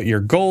can tell it your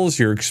goals,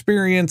 your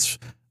experience,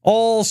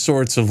 all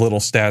sorts of little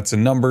stats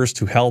and numbers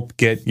to help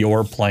get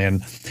your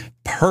plan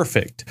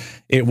perfect.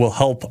 It will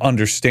help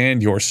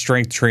understand your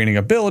strength training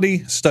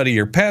ability, study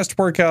your past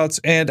workouts,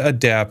 and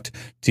adapt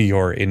to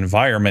your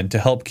environment to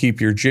help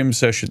keep your gym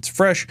sessions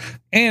fresh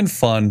and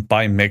fun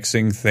by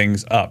mixing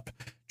things up.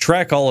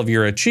 Track all of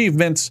your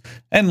achievements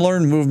and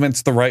learn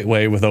movements the right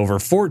way with over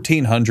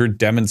 1,400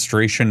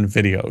 demonstration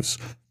videos.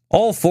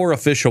 All 4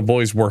 official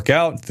boys work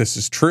out. This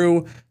is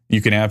true.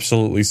 You can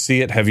absolutely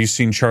see it. Have you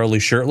seen Charlie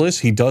shirtless?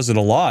 He does it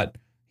a lot.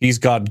 He's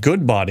got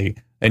good body,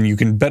 and you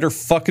can better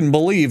fucking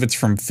believe it's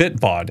from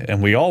Fitbod.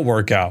 And we all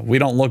work out. We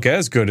don't look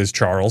as good as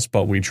Charles,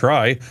 but we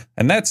try,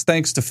 and that's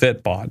thanks to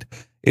Fitbod.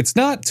 It's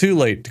not too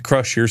late to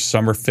crush your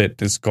summer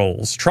fitness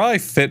goals. Try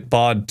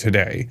Fitbod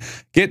today.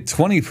 Get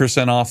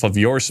 20% off of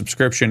your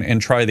subscription and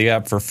try the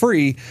app for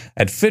free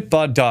at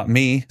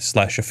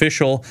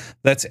fitbod.me/official.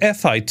 That's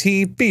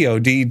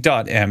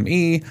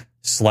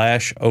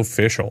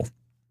fitbod.me/official.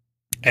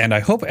 And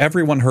I hope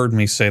everyone heard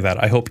me say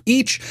that. I hope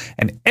each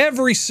and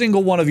every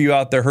single one of you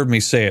out there heard me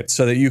say it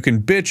so that you can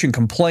bitch and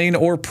complain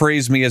or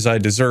praise me as I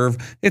deserve.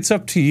 It's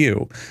up to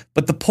you.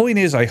 But the point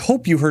is, I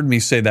hope you heard me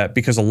say that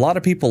because a lot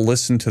of people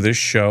listen to this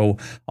show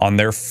on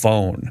their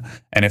phone.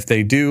 And if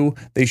they do,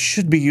 they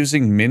should be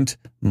using Mint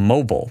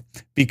Mobile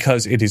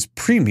because it is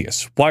premium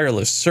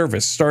wireless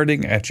service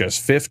starting at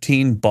just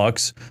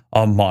 $15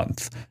 a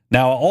month.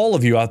 Now, all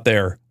of you out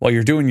there, while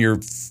you're doing your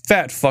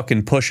fat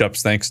fucking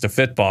push-ups thanks to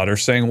Fitbod, are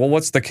saying, well,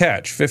 what's the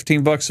catch?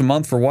 $15 a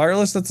month for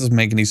wireless? That doesn't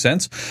make any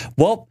sense.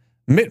 Well,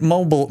 Mint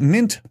Mobile's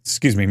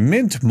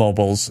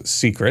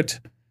secret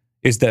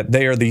is that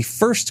they are the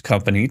first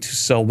company to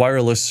sell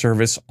wireless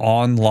service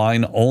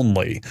online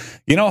only.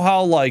 You know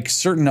how like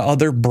certain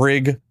other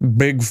big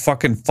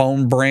fucking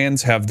phone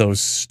brands have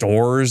those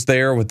stores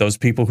there with those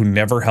people who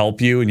never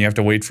help you and you have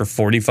to wait for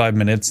 45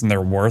 minutes and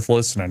they're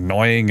worthless and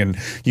annoying and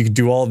you can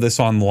do all of this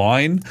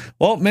online?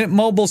 Well, Mint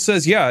Mobile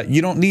says, yeah,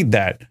 you don't need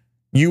that.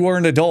 You are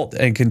an adult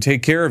and can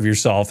take care of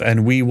yourself,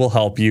 and we will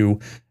help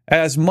you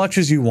as much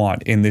as you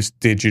want in this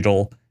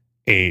digital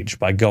age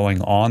by going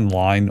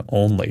online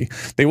only.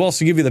 They will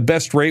also give you the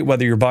best rate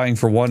whether you're buying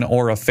for one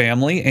or a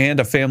family, and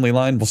a family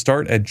line will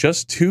start at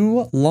just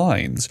 2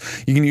 lines.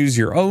 You can use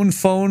your own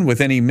phone with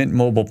any Mint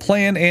Mobile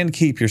plan and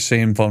keep your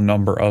same phone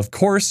number, of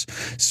course.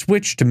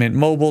 Switch to Mint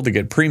Mobile to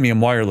get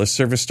premium wireless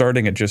service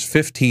starting at just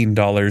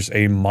 $15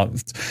 a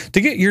month.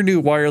 To get your new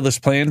wireless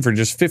plan for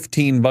just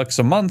 $15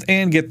 a month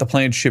and get the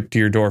plan shipped to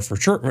your door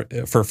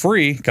for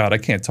free, God, I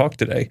can't talk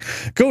today,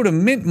 go to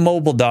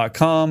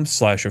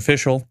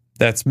mintmobile.com/official.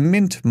 That's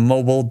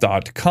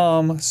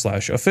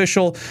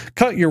mintmobile.com/official.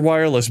 Cut your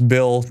wireless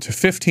bill to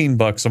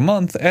 $15 a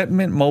month at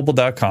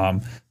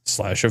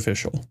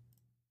mintmobile.com/official.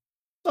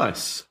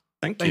 Nice.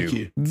 Thank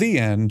you. The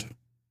end.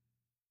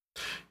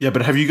 Yeah,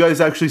 but have you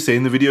guys actually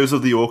seen the videos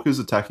of the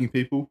orcas attacking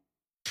people?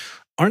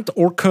 Aren't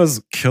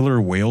orcas killer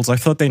whales? I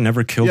thought they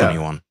never killed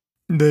anyone.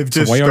 They've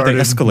So just why are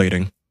they started.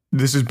 escalating?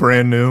 This is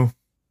brand new.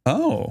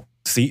 Oh.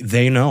 See,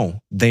 they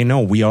know. They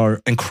know we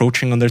are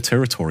encroaching on their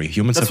territory.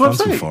 Humans That's have what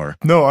gone I'm too saying. far.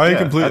 No, I Yeah,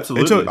 completely.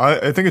 absolutely.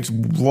 I think it's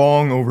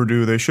long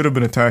overdue. They should have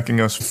been attacking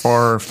us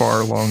far,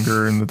 far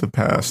longer in the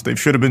past. They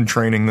should have been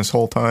training this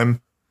whole time.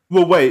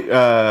 Well, wait.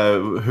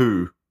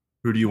 Who?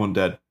 Who do you want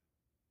dead?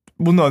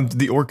 Well, no,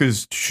 the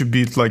orcas should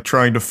be like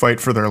trying to fight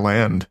for their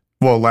land.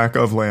 Well, lack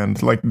of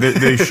land. Like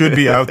they should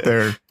be out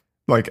there,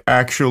 like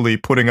actually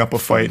putting up a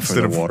fight For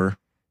instead the of water.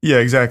 Yeah,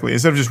 exactly.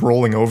 Instead of just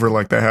rolling over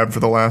like they have for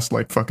the last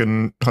like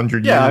fucking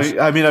 100 Yeah, years.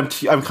 I mean, I'm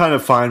kind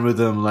of fine with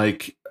them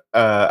like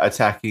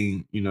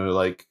attacking,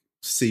 like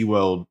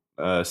SeaWorld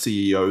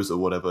CEOs or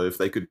whatever, if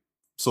they could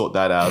sort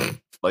that out.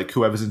 Like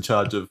whoever's in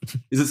charge of,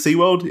 is it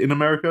SeaWorld in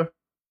America?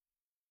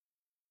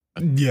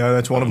 Yeah,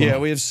 that's one of them. Yeah,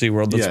 we have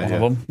SeaWorld. That's Yeah, one yeah.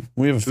 of them.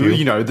 We have a few.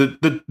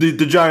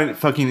 The giant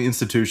fucking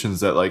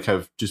institutions that like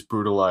have just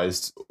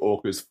brutalized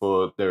orcas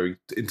for their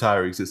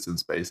entire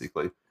existence,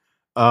 basically.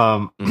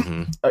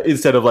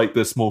 Instead of like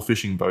the small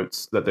fishing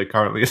boats that they're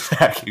currently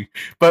attacking,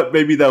 but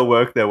maybe they'll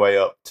work their way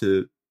up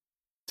to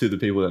the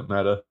people that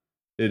matter.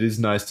 It is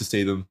nice to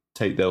see them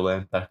take their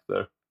land back,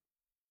 though.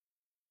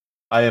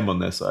 I am on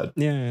their side.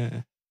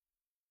 Yeah.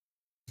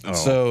 Oh,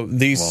 So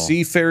these well,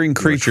 seafaring you're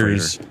a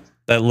creatures traitor.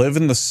 that live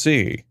in the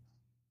sea,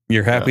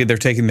 you're happy Yeah. they're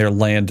taking their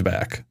land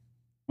back.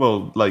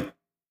 Well, like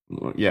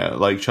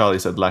Charlie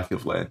said, lack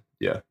of land.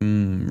 Yeah,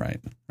 Right.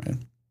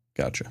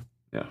 Gotcha.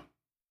 yeah.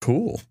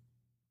 Cool.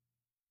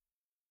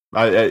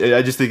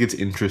 I just think it's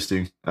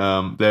interesting.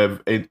 They're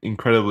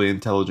incredibly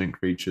intelligent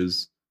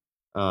creatures.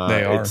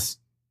 They are.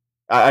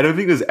 I don't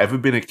think there's ever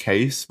been a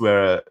case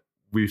where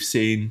we've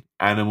seen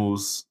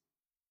animals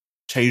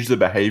change their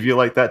behavior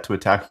like that to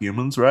attack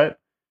humans, right?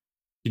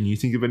 Can you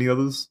think of any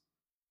others?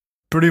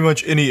 Pretty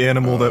much any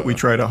animal that we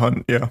try to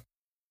hunt, yeah.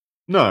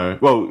 No.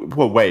 Well,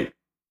 wait.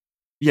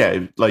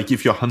 Yeah, like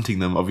if you're hunting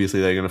them, obviously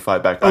they're going to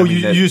fight back. Oh, you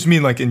just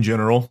mean like in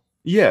general?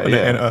 Yeah,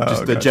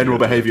 just the general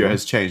behavior gotcha.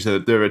 has changed.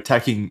 They're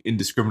attacking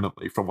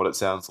indiscriminately from what it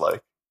sounds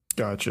like.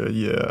 Gotcha,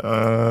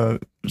 yeah.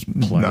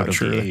 Planet Not of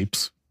sure. the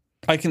Apes.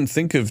 I can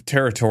think of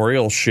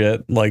territorial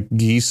shit like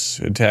geese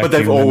attack. But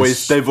they've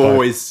humans,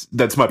 always,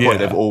 that's my point, Yeah.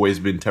 they've always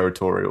been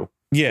territorial.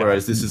 yeah.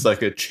 Whereas this is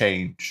like a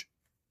change.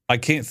 I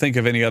can't think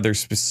of any other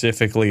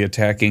specifically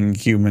attacking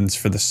humans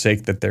for the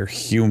sake that they're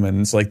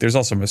humans. Like, there's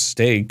also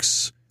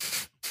mistakes.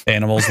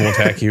 Animals will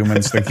attack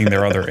humans thinking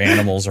they're other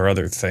animals or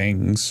other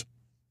things.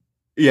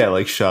 Yeah,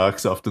 like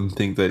sharks often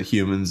think that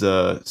humans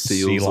are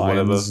seals Sea or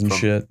whatever. lions and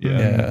shit.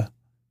 Yeah.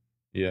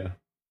 Yeah.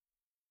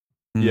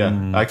 Yeah.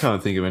 Hmm. I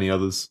can't think of any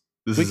others.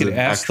 This We is could an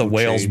ask the actual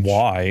whales change.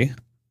 why.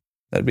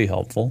 That'd be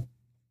helpful.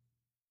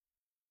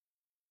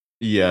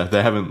 Yeah,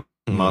 they haven't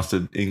Hmm.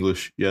 mastered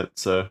English yet,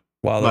 so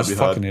Wow, Might those be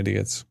hard. fucking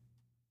idiots.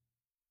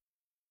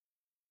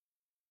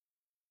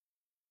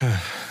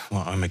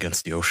 Well, I'm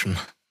against the ocean.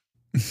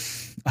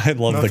 I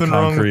love the Nothing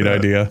wrong with concrete that.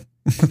 idea.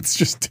 Let's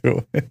just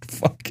do it.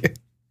 Fuck it.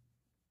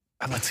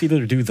 Let's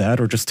either do that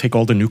or just take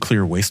all the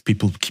nuclear waste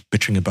people keep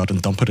bitching about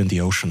and dump it in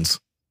the oceans.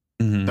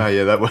 Mhm. oh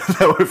yeah, that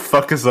would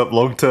fuck us up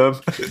long term.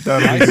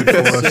 That'd I be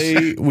good for us.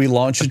 say we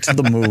launch it to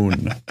the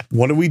moon.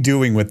 What are we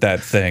doing with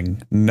that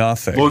thing?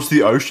 Nothing. Launch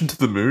the ocean to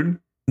the moon?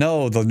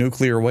 No, the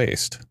nuclear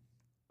waste.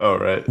 Oh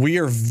right. We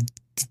are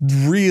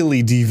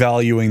really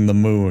devaluing the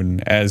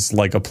moon as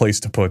like a place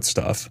to put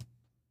stuff.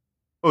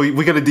 Well,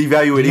 we're going to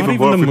devalue it Not even even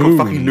more if the we put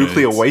fucking moon,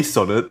 nuclear it's- waste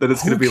on it. Then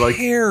it's going to be Who like,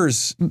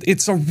 cares?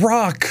 It's a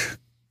rock.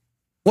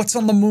 What's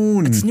on the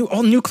moon?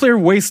 All nuclear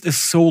waste is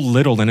so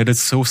little and it is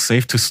so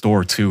safe to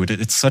store too.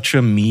 It's such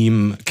a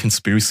meme,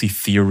 conspiracy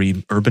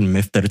theory, urban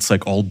myth that it's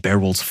like all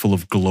barrels full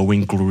of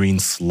glowing green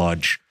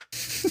sludge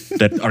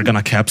that are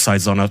gonna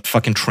capsize on a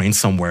fucking train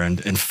somewhere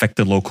and infect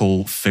the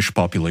local fish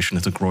population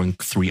into growing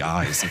 3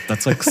 eyes.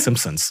 That's like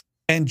Simpsons.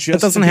 And That just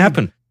doesn't to be-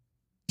 happen.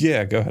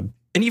 Yeah, go ahead.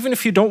 And even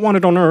if you don't want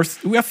it on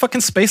Earth, we have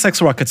fucking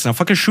SpaceX rockets now.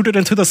 Fucking shoot it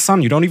into the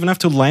sun. You don't even have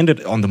to land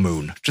it on the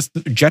moon. Just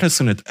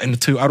jettison it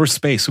into outer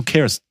space. Who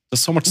cares? There's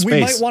so much We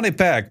might space. want it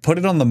back. Put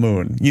it on the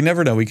moon. You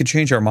never know. We could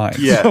change our minds.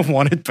 yeah.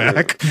 want it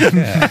back.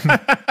 Yeah.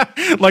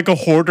 Like a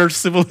hoarder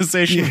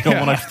civilization. We don't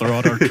Yeah. want to throw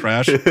out our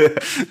trash.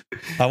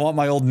 I want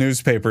my old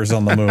newspapers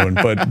on the moon,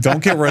 but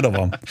don't get rid of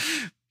them.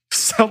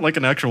 Sound like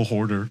an actual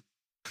hoarder.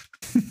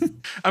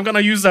 I'm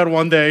gonna use that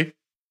one day.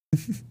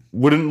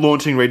 Wouldn't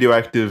launching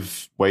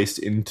radioactive waste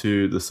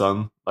into the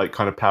sun like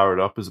kind of power it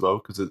up as well?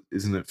 Because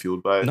isn't it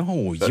fueled by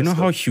No, that you know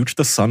how stuff? huge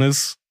the sun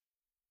is?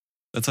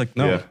 That's like,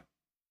 no. Yeah.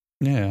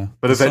 Yeah.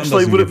 But The sun eventually,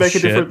 doesn't would it give make a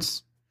shit.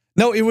 difference?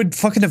 No, it would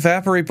fucking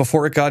evaporate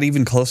before it got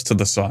even close to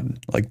the sun.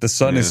 Like, the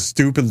sun is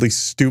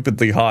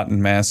stupidly hot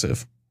and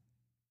massive.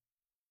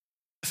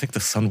 I think the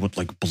sun would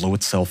like blow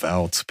itself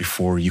out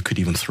before you could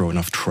even throw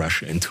enough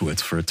trash into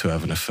it for it to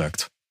have an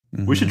effect.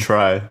 We should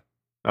try.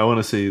 I want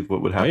to see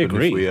what would happen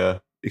agree. if we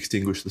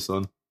extinguish the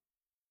sun.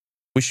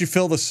 We should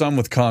fill the sun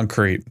with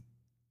concrete.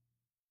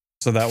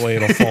 So that way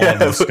it'll fall out of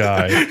the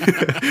sky.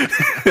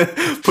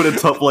 Put a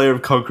top layer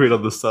of concrete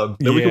on the sun.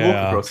 Then we can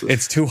walk across it.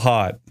 It's too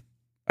hot.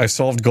 I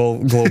solved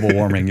global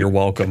warming. You're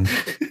welcome.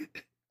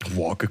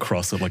 Walk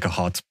across it like a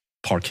hot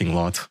parking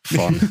lot.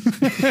 Fun.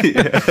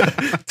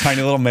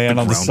 Tiny little man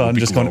The on the ground sun will be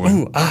just going,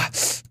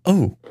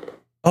 glowing.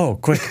 oh,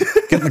 quick.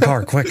 Get in the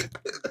car, quick.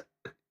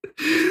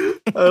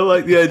 I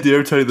like the idea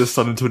of turning the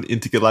sun into an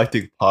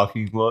intergalactic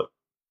parking lot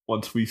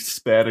once we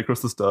span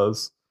across the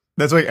stars.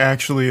 That's like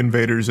actually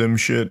Invader Zim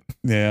shit.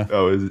 Yeah.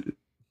 Oh, is it?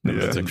 Yeah.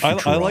 It's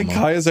like I like Futurama.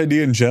 Kaya's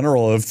idea in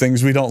general of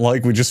things we don't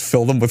like. We just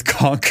fill them with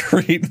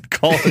concrete and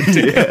call it a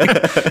day.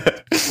 Yeah.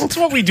 That's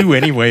what we do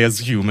anyway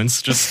as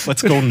humans. Just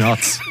let's go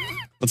nuts.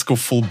 Let's go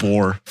full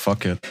bore.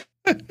 Fuck it.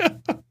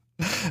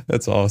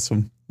 That's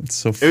awesome. It's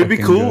so It would be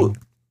fucking cool good.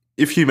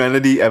 if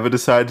humanity ever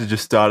decided to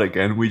just start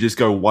again. We just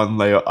go one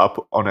layer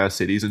up on our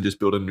cities and just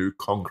build a new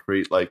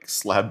concrete like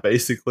slab,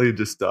 basically, and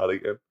just start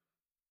again.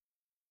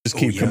 Just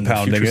keep and then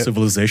compounding future it.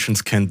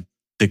 civilizations can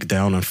dig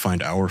down and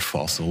find our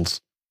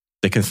fossils.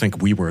 They can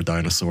think we were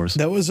dinosaurs.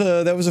 That was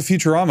a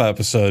Futurama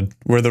episode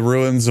where the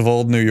ruins of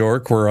old New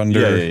York were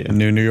under Yeah.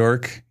 New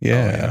York. Oh,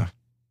 Yeah.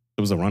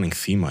 It was a running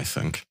theme, I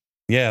think.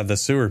 Yeah, the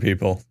sewer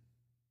people.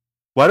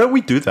 Why don't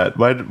we do that?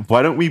 Why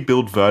don't we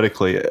build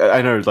vertically?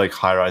 I know like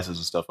high rises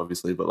and stuff,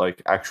 obviously, but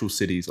like actual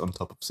cities on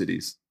top of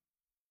cities.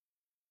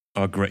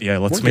 Oh, great. Yeah,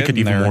 let's We're make it getting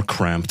even there. more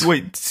cramped.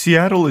 Wait,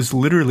 Seattle is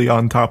literally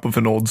on top of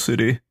an old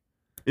city.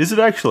 Is it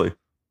actually?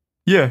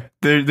 Yeah,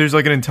 there's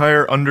like an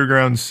entire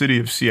underground city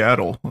of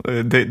Seattle.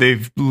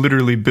 They've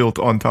literally built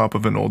on top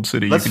of an old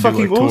city. That's you can do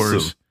fucking like awesome.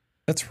 tours.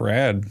 That's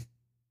rad.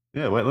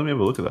 Yeah, wait, let me have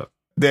a look at that.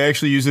 They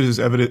actually use it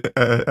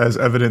as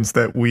evidence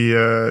that we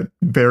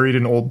buried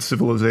an old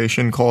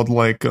civilization called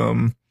like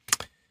I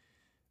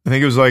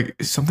think it was like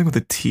something with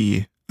a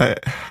T. I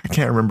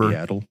can't remember.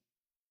 Seattle.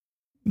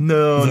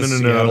 No. The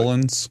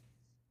Seattleans.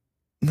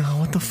 No,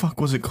 what the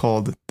fuck was it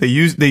called? They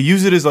use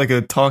it as like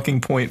a talking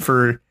point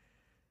for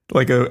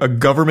like a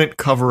government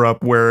cover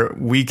up where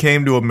we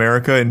came to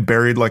America and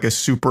buried like a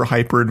super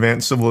hyper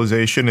advanced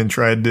civilization and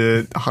tried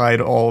to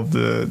hide all of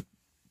the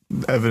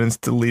evidence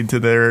to lead to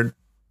their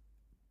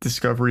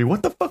discovery.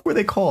 What the fuck were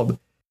they called?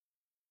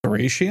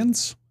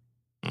 Thracians?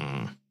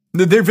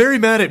 They're very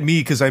mad at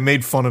me because I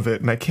made fun of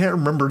it, and I can't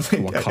remember.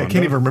 I can't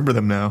even remember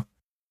them now.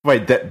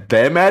 Wait,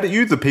 they're mad at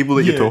you? The people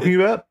that you're talking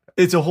about?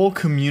 It's a whole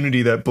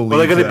community that believes. Well,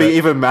 they're going to that. be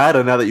even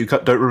madder now that you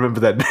don't remember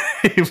that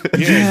name.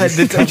 Yeah,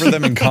 you cover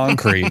them in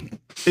concrete.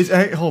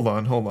 Hold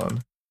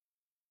on.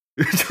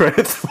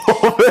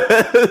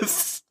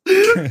 Transformers.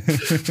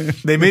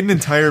 They made an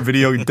entire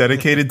video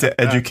dedicated to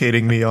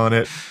educating me on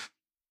it.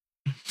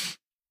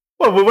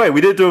 Well, wait, we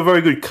didn't do a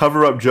very good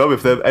cover-up job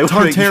if they're able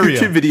to make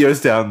YouTube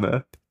videos down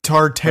there.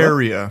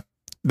 Tartaria. Huh?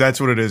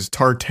 That's what it is.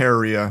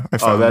 Tartaria. I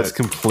found that's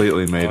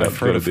completely made up.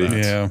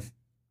 Yeah.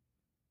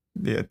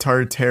 Yeah,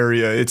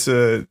 Tartaria. It's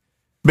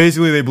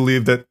basically they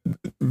believe that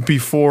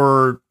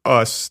before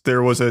us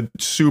there was a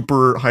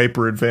super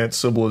hyper advanced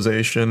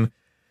civilization,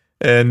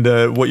 and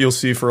what you'll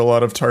see for a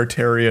lot of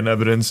Tartarian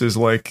evidence is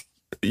like,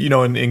 you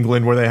know, in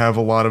England where they have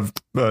a lot of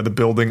the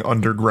building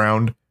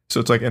underground, so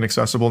it's like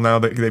inaccessible now.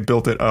 They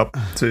built it up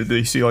to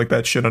you see like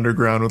that shit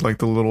underground with like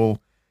the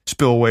little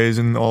spillways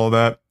and all of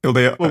that.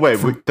 We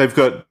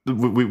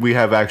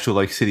have actual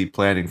like city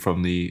planning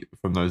from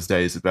those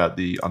days about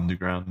the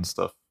underground and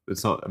stuff.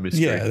 It's not a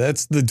mystery. Yeah,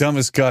 that's the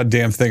dumbest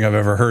goddamn thing I've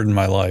ever heard in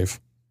my life.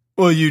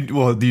 Well, you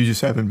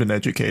just haven't been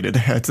educated.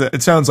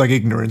 It sounds like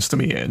ignorance to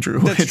me, Andrew.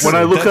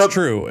 That's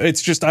true.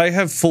 It's just I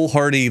have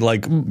foolhardy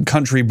like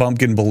country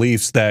bumpkin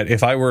beliefs that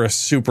if I were a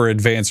super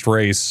advanced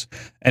race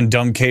and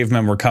dumb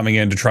cavemen were coming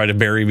in to try to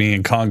bury me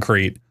in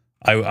concrete,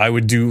 I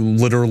would do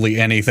literally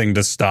anything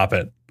to stop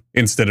it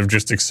instead of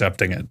just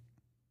accepting it.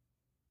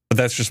 But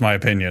that's just my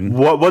opinion.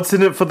 What's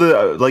in it for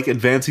the like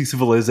advancing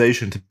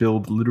civilization to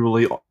build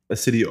literally a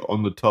city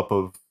on the top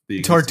of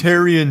the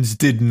Tartarians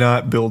did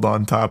not build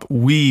on top.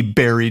 We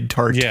buried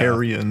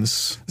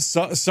Tartarians.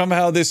 Yeah.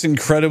 Somehow this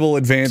incredible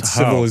advanced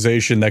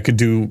civilization that could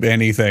do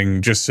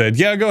anything just said,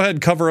 yeah, go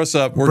ahead, cover us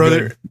up. We're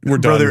good. We're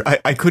done. Brother,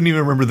 I couldn't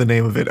even remember the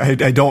name of it.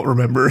 I don't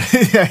remember.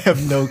 I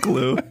have no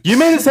clue. You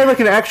made it sound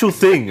like an actual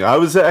thing. I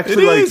was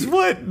actually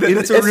what?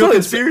 That's a real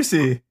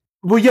conspiracy.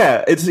 Well,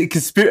 yeah,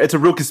 it's a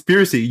real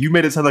conspiracy. You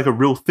made it sound like a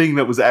real thing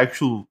that was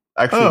actually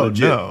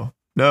legit.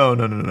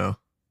 No.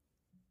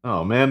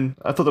 Oh man,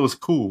 I thought that was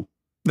cool.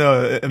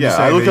 No,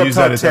 I looked up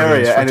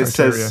Tartaria and it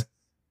says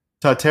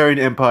Tartarian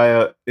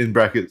Empire in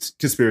brackets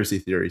conspiracy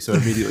theory, so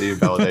immediately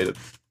invalidated.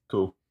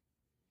 Cool.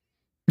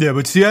 Yeah,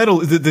 but Seattle.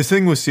 The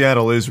thing with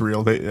Seattle is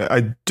real.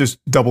 I just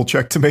double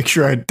checked to make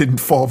sure I didn't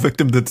fall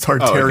victim to the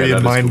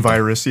Tartarian mind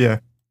virus. Yeah.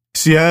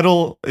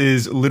 Seattle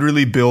is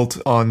literally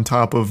built on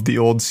top of the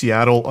old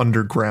Seattle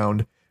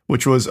Underground,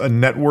 which was a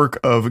network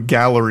of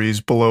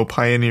galleries below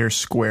Pioneer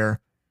Square.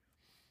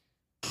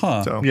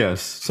 Huh.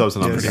 So it's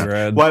an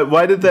underground.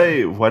 Why did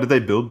they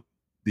build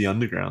the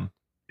underground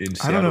in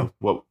Seattle? I don't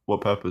know.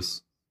 What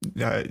purpose?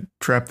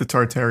 Trap the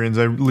Tartarians.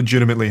 I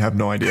legitimately have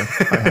no idea.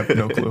 I have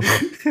no clue.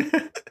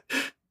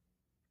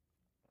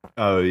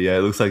 Oh yeah,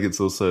 it looks like it's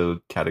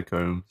also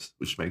catacombs,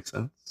 which makes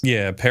sense.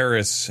 Yeah,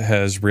 Paris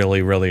has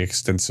really, really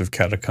extensive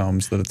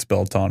catacombs that it's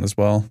built on as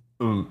well.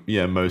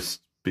 Yeah,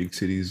 most big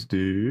cities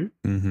do.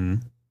 Mm-hmm.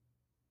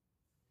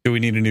 Do we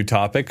need a new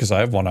topic? Because I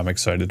have one I'm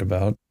excited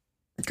about.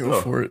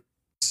 Go for it.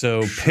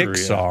 So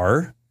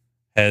Pixar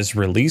has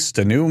released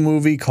a new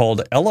movie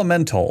called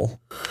Elemental.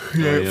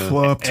 Yeah, it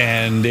flopped.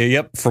 And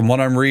from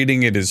what I'm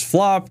reading, it is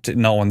flopped.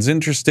 No one's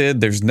interested.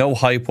 There's no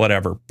hype,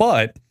 whatever.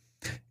 But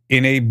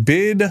in a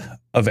bid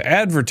of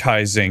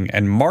advertising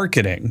and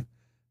marketing,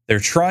 they're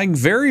trying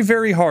very,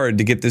 very hard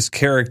to get this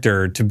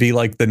character to be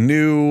like the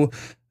new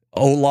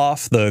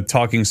Olaf, the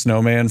talking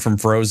snowman from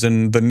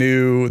Frozen, the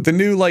new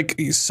like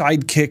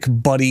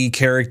sidekick buddy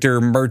character,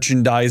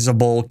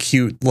 merchandisable,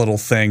 cute little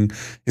thing.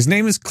 His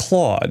name is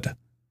Claude.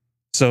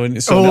 So in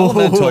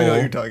Elemental, I know what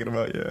you're talking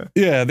about, yeah.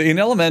 Yeah, in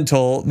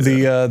Elemental,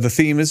 the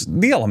theme is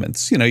the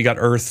elements. You know, you got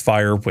earth,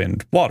 fire,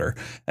 wind, water.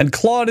 And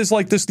Claude is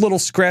like this little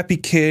scrappy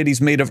kid.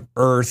 He's made of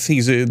earth.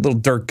 He's a little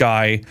dirt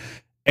guy.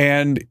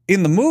 And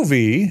in the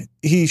movie,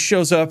 he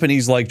shows up and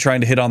he's like trying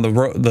to hit on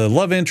the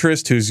love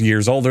interest who's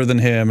years older than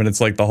him. And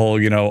it's like the whole,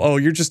 oh,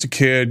 you're just a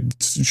kid.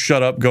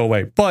 Shut up, go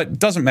away. But it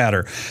doesn't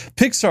matter.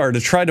 Pixar, to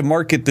try to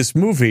market this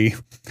movie,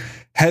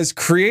 has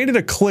created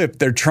a clip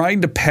they're trying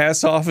to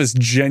pass off as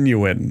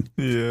genuine.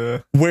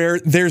 Yeah.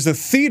 Where there's a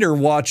theater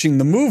watching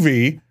the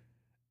movie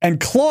and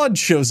Claude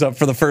shows up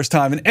for the first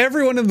time and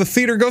everyone in the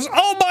theater goes,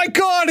 "Oh my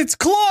God, it's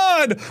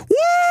Claude! Woo!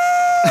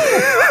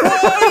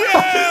 Oh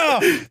yeah!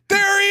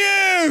 There he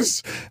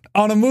is!"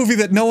 On a movie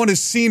that no one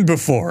has seen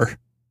before.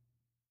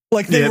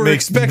 Like they were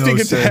expecting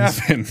it to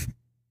happen.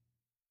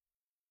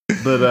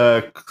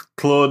 But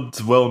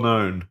Claude's well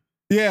known.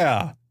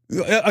 Yeah.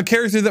 A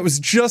character that was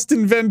just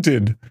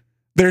invented.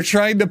 They're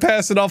trying to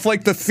pass it off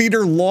like the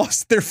theater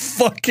lost their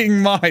fucking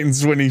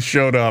minds when he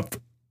showed up.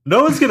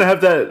 No one's gonna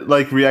have that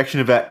like reaction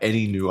about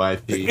any new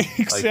IP.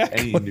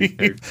 Exactly. Like, any new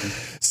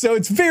characters. So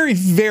it's very,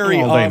 very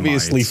Well, they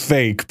obviously might.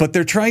 fake, but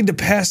they're trying to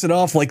pass it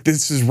off like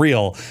this is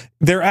real.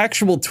 Their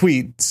actual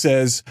tweet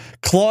says,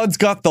 Claude's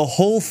got the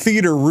whole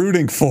theater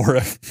rooting for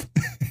him.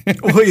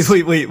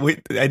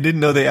 Wait. I didn't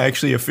know they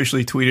actually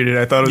officially tweeted it.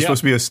 I thought it was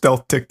supposed to be a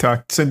stealth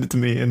TikTok. Send it to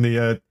me in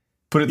the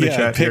put it in the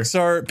chat here.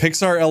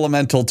 Pixar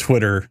Elemental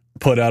Twitter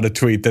put out a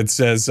tweet that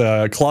says,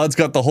 Claude's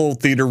got the whole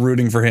theater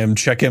rooting for him.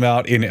 Check him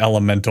out in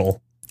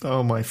Elemental.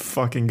 Oh my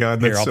fucking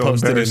god, Here, that's I'll so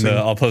post it in embarrassing.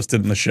 I'll post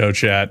it in the show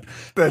chat.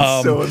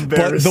 That's so But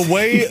embarrassing.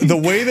 the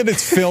way that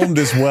it's filmed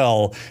as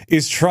well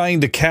is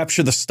trying to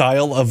capture the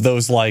style of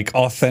those like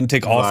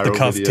authentic off the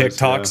cuff videos,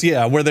 TikToks.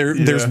 Yeah, where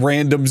there's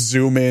random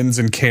zoom ins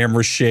and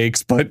camera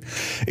shakes, but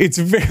it's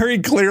very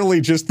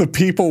clearly just the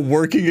people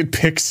working at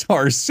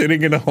Pixar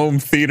sitting in a home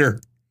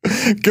theater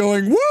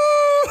going, "Woo,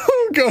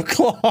 go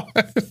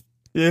Claude!"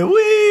 Yeah,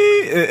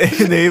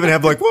 and they even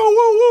have like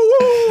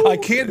whoa. I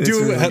can't It's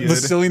do really the good.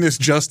 silliness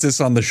justice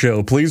on the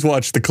show. Please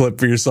watch the clip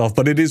for yourself.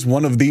 But it is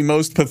one of the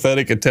most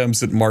pathetic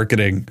attempts at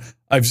marketing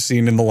I've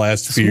seen in the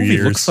last This few movie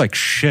years. looks like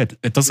shit.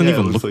 It doesn't Yeah, it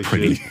even looks look like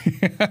pretty.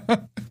 shit.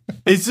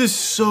 It's just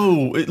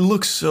so. It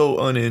looks so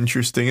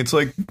uninteresting. It's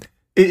like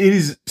it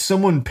is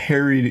someone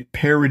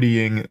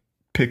parodying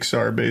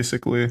Pixar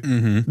basically.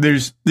 Mhm.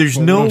 There's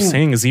Well, no. what I'm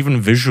saying is even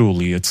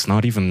visually, it's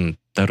not even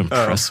that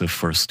impressive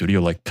for a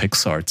studio like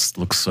Pixar. It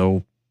looks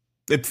so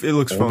It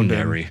looks phoned in.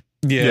 ordinary.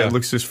 Yeah, it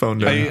looks just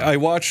phoned in. I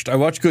watched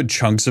good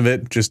chunks of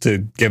it just to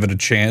give it a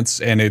chance,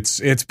 and it's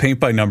paint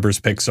by numbers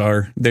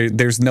Pixar.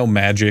 There's no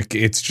magic.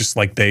 It's just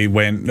like they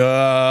went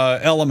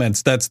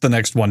Elements. That's the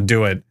next one.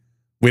 Do it.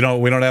 We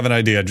don't have an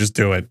idea. Just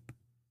do it.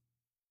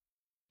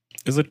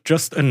 Is it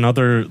just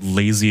another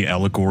lazy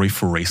allegory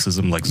for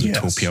racism like Yes.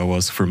 Zootopia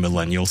was for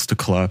millennials to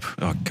clap?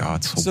 Oh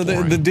god, so So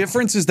boring. the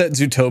difference is that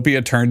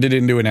Zootopia turned it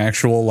into an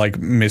actual like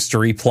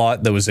mystery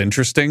plot that was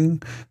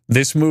interesting.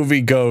 This movie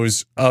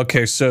goes,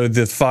 okay, so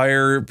the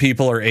fire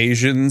people are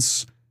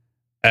Asians,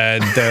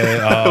 and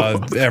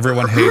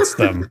everyone hates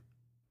them.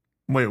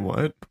 Wait,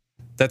 what?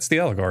 That's the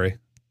allegory.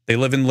 They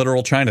live in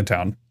literal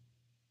Chinatown.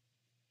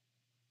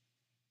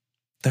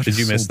 That Did is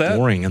you miss so that?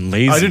 boring and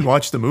lazy. I didn't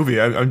watch the movie.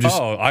 I'm just.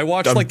 I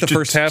watched I'm like the just-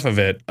 first half of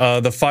it.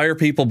 The fire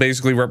people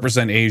basically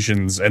represent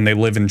Asians, and they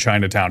live in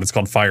Chinatown. It's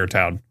called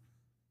Firetown,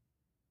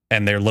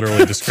 and they're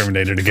literally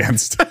discriminated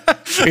against.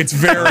 It's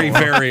very,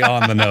 very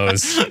on the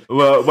nose.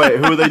 Well, wait,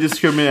 who are they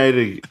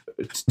discriminating?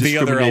 The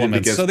other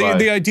elements. So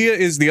the idea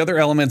is the other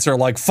elements are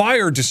like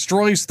fire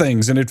destroys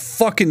things, and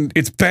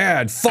it's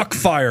bad. Fuck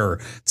fire.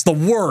 It's the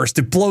worst.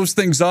 It blows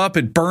things up.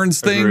 It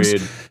burns things.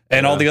 Agreed.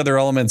 And all Yeah. the other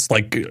elements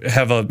like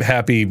have a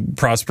happy,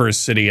 prosperous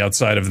city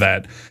outside of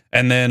that.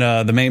 And then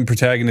the main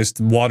protagonist,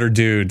 water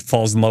dude,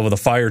 falls in love with a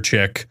fire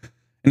chick,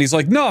 and he's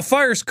like, "No,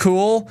 fire's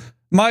cool.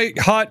 My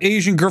hot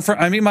Asian girlfriend.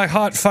 I mean, my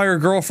hot fire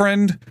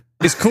girlfriend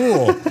is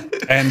cool."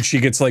 And she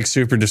gets like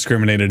super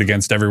discriminated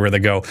against everywhere they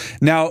go.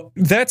 Now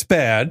that's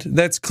bad.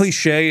 That's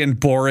cliche and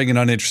boring and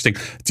uninteresting.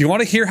 Do you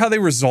want to hear how they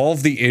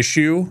resolve the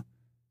issue?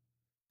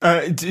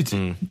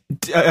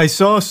 I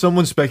saw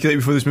someone speculate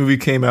before this movie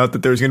came out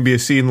that there was going to be a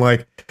scene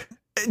like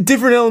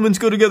different elements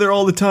go together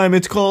all the time.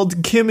 It's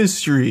called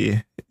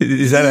chemistry.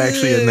 Is that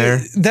actually in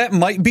there? That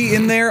might be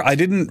in there. I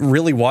didn't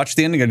really watch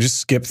the ending. I just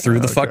skipped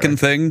through the fucking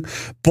thing.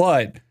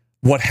 But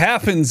what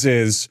happens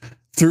is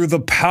through the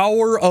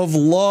power of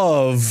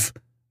love,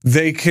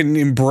 they can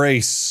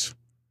embrace.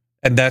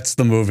 And that's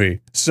the movie.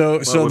 So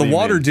what the do you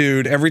water mean?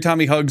 dude, every time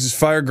he hugs his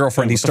fire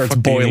girlfriend, What he the starts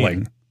fuck do you mean?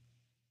 boiling.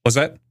 Was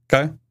that?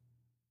 Okay.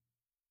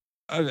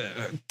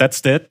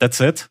 That's it. That's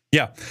it.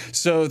 Yeah.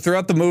 So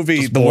throughout the movie,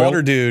 Just the boil?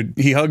 water dude,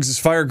 he hugs his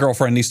fire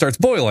girlfriend and he starts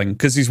boiling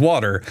because he's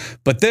water.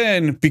 But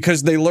then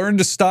because they learn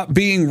to stop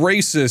being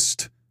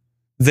racist,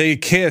 they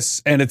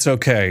kiss and it's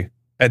okay.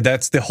 And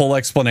that's the whole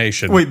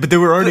explanation. Wait, but they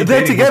were already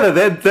They're dating.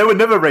 together. They were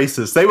never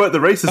racist. They weren't the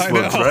racist I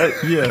know. ones, right?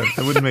 Yeah,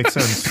 that wouldn't make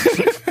sense.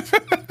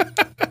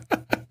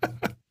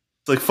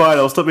 It's like, fine,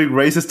 I'll stop being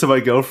racist to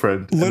my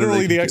girlfriend. And then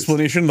Literally, they the can kiss.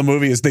 explanation of the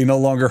movie is they no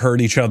longer hurt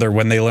each other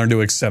when they learn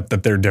to accept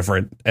that they're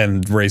different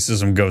and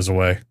racism goes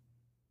away.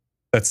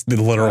 That's the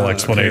literal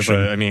explanation.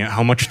 Okay, but, I mean,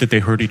 how much did they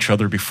hurt each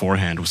other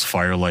beforehand? Was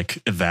fire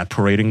like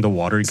evaporating the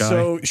water guy?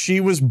 So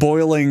she was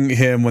boiling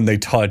him when they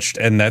touched,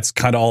 and that's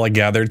kind of all I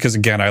gathered. Because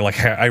again,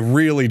 I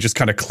really just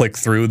kind of clicked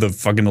through the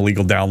fucking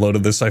illegal download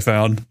of this I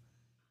found,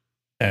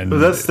 and But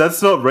that's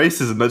not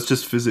racism. That's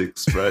just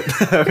physics, right?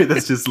 I mean,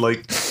 that's just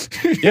like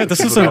yeah, this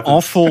is an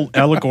awful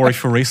allegory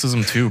for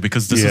racism too,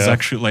 because this is Yeah.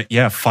 actually like,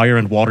 yeah, fire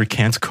and water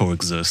can't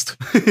coexist.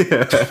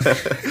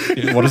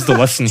 yeah. What is the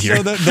lesson here?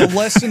 So the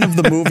lesson of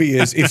the movie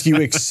is if you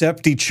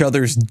accept each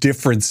other's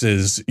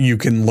differences, you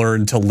can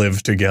learn to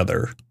live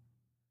together.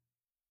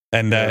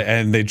 And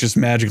it just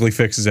magically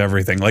fixes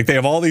everything. Like they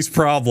have all these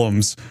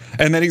problems,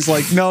 and then he's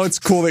like, "No, it's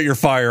cool that you're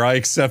fire. I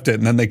accept it."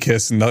 And then they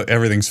kiss, and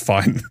everything's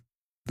fine.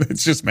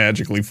 It's just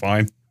magically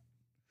fine.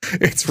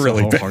 It's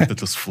really so bad. hard to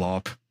just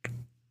flop.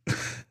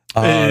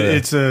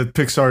 It's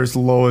Pixar's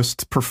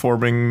lowest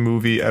performing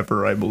movie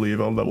ever, I believe.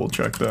 I'll double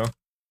check though. Oh,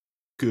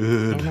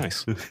 Good.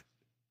 nice.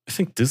 I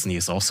think Disney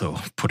is also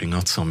putting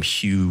out some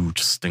huge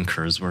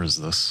stinkers. Where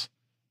is this?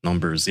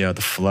 Numbers. Yeah,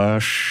 The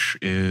Flash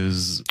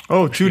is...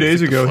 Oh, 2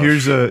 days ago,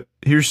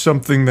 here's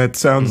something that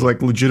sounds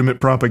like legitimate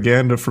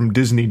propaganda from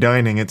Disney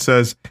Dining. It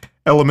says,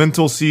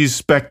 Elemental sees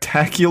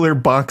spectacular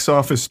box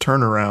office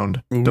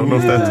turnaround. Don't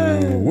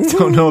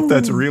know if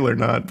that's real or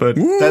not, but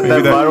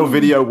that viral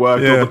video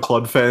worked. All the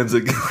Claude fans are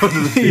going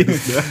to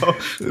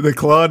now.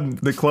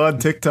 The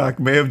Claude TikTok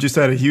may have just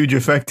had a huge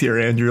effect here,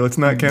 Andrew. Let's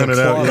not count it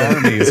out. The Claude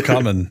army is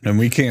coming, and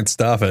we can't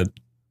stop it.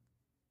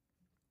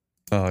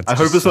 Oh, I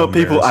hope it's not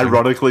people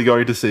ironically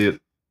going to see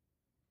it.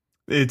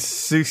 It's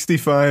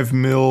 65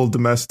 mil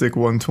domestic,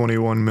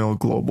 121 mil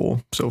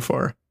global so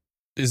far.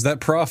 Is that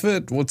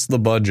profit? What's the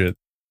budget?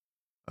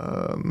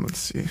 Let's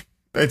see.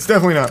 It's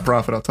definitely not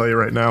profit, I'll tell you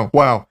right now.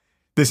 Wow.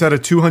 This had a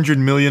 $200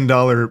 million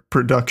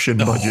production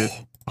budget.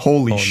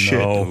 Holy shit.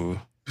 No.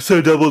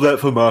 So double that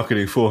for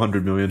marketing,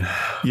 400 million.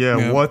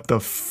 Yeah, what the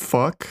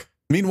fuck?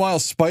 Meanwhile,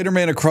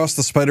 Spider-Man Across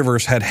the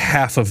Spider-Verse had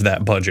half of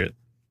that budget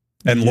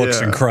and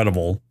looks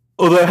incredible.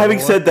 Although, having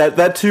said that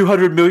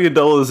 $200 million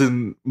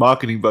in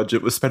marketing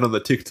budget was spent on the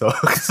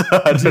TikTok, so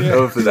I don't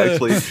know if it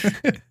actually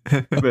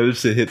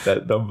managed to hit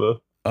that number.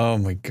 Oh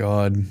my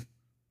god.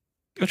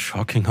 It's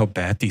shocking how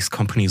bad these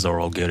companies are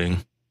all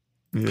getting.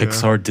 Yeah.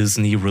 Pixar,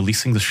 Disney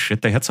releasing the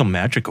shit. They had some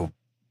magic a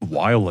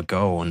while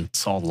ago, and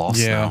it's all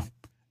lost now.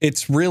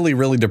 It's really,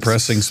 really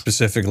depressing,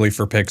 specifically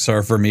for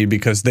Pixar for me,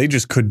 because they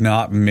just could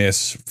not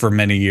miss for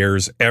many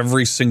years.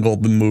 Every single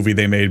movie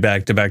they made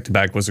back to back to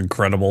back was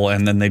incredible,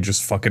 and then they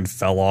just fucking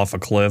fell off a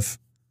cliff.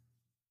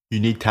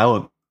 Unique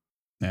talent.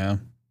 Yeah.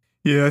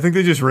 Yeah, I think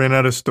they just ran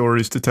out of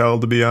stories to tell,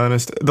 to be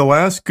honest. The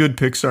last good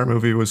Pixar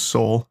movie was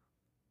Soul.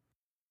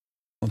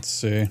 Let's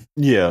see.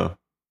 Yeah.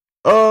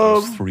 That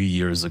was 3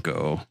 years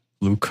ago.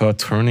 Luca,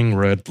 Turning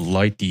Red,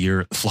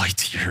 Lightyear.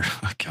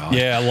 Oh, God.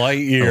 Yeah,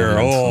 Lightyear.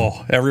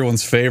 Oh,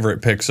 everyone's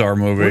favorite Pixar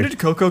movie. When did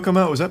Coco come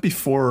out? Was that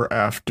before or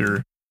after?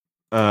 It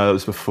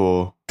was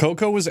before.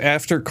 Coco was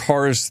after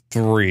Cars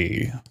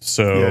 3.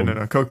 So Yeah,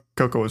 no.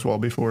 Coco was well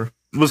before.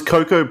 Was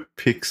Coco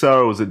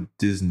Pixar or was it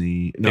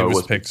Disney? No, it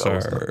was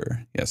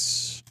Pixar.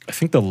 Yes. I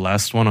think the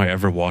last one I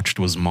ever watched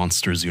was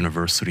Monsters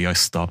University. I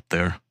stopped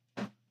there.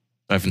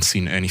 I haven't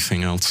seen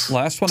anything else.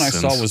 Last one I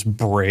saw was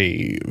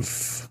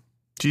Brave.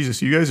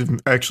 Jesus, you guys have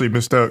actually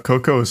missed out.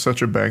 Coco is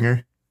such a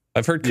banger.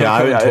 I've heard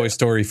Coco and Toy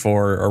Story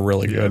 4 are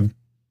really good.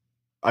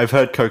 I've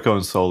heard Coco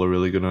and Soul are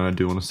really good, and I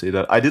do want to see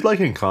that. I did like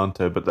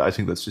Encanto, but I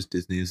think that's just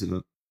Disney, isn't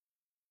it?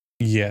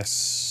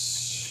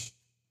 Yes.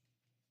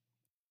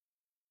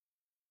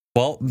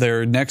 Well,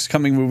 their next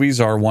coming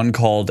movies are one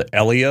called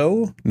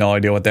Elio. No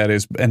idea what that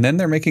is. And then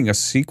they're making a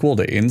sequel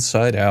to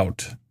Inside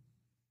Out.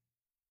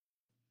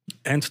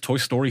 And Toy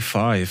Story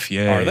 5,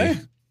 yay. Are they?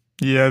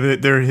 Yeah,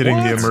 they're hitting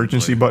the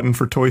emergency button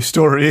for Toy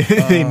Story.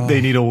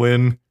 They need a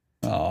win.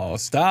 Oh,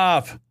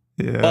 stop.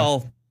 Yeah.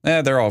 Well,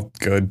 they're all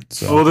good.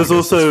 So well, there's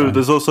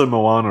also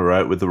Moana,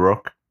 right, with The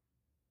Rock.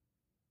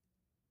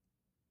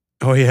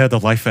 Oh, yeah, the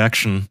live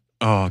action.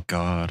 Oh,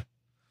 God.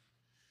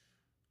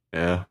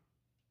 Yeah.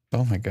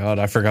 Oh, my God.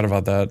 I forgot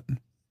about that.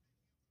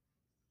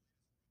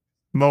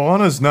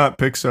 Moana's not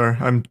Pixar.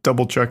 I'm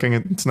double checking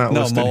it. It's not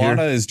listed here. No,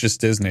 Moana is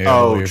just Disney.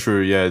 Oh, true.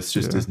 Yeah, it's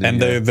just Disney.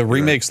 And the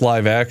remake's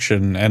live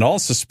action. And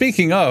also,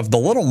 speaking of, The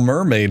Little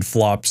Mermaid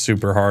flopped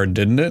super hard,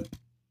 didn't it?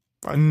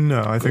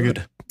 No, I think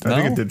it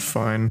did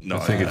fine. No, I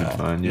think it did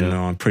fine. Yeah.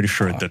 No, I'm pretty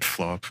sure it did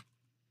flop.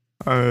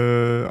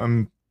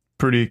 I'm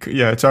pretty.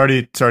 Yeah, it's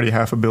already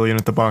 $500 million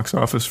at the box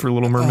office for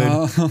Little Mermaid.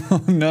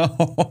 Oh no,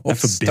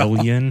 $500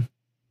 million.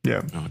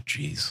 Yeah. Oh,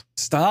 jeez.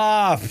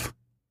 Stop.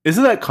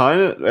 Isn't that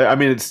kind of? I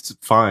mean, it's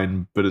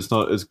fine, but it's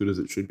not as good as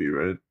it should be,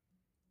 right?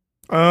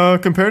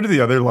 Compared to the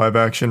other live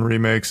action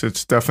remakes,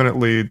 it's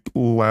definitely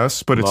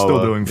less, but it's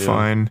still doing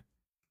fine.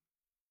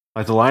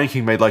 Like The Lion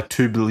King made like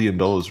 $2 billion,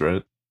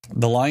 right?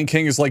 The Lion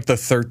King is like the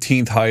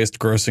 13th highest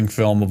grossing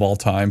film of all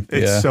time.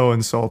 It's so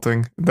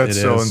insulting.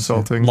 That's so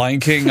insulting. Lion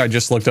King, I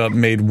just looked up,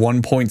 made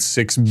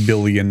 $1.6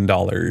 billion.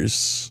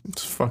 It's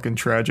fucking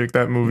tragic.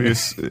 That movie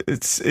is.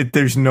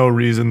 There's no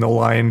reason the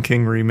Lion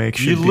King remake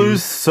should. You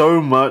lose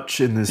so much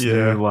in this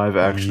new live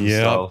action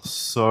style.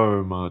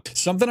 So much.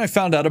 Something I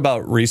found out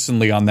about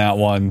recently on that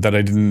one that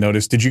I didn't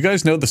notice. Did you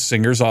guys know the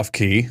singer's off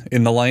key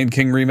in the Lion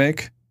King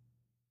remake?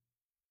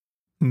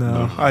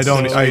 No, I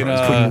don't. I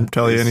couldn't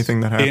tell you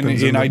anything that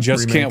happens. In I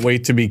Just Can't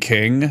Wait to Be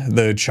King,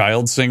 the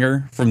child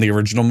singer from the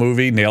original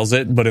movie nails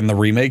it, but in the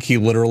remake, he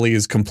literally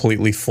is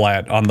completely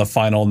flat on the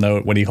final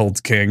note when he holds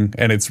King,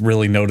 and it's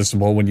really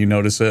noticeable when you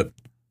notice it.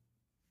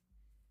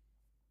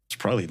 It's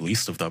probably the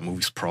least of that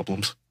movie's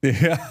problems.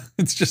 Yeah,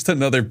 it's just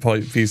another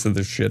piece of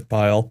the shit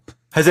pile.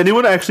 Has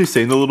anyone actually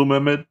seen The Little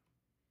Mermaid?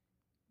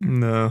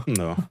 No.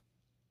 I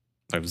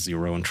have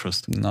zero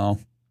interest. No.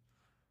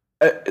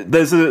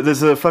 There's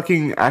a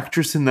fucking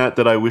actress in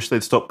that I wish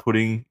they'd stop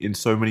putting in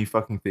so many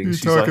fucking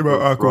things. You're talking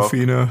about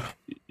Awkwafina.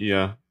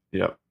 Yeah.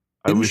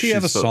 Didn't she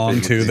have a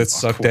song too that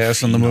sucked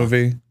ass in the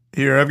movie?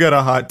 Here, I've got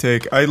a hot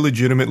take. I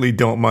legitimately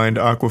don't mind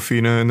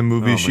Aquafina in the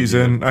movie she's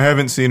in. I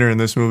haven't seen her in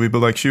this movie, but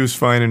like she was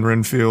fine in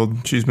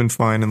Renfield. She's been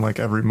fine in like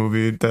every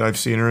movie that I've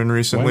seen her in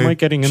recently. Why am I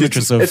getting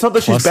images of it's not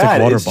that she's plastic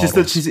bad. water It's just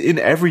that bottles? she's in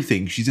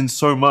everything. She's in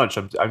so much.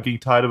 I'm getting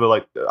tired of her.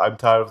 Like I'm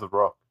tired of The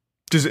Rock.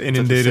 Just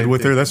inundated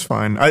with her. That's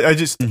fine. I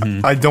just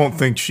I don't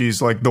think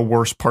she's like the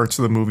worst parts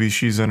of the movie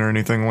she's in or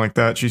anything like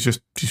that. She's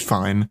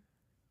fine.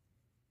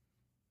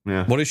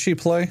 Yeah. What does she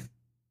play?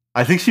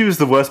 I think she was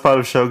the worst part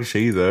of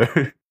Shang-Chi though.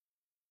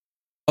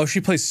 Oh,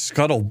 she plays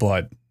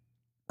Scuttlebutt.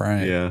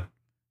 Right. Yeah.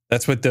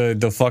 That's what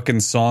the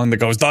fucking song that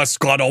goes, the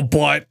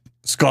Scuttlebutt,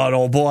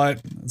 Scuttlebutt.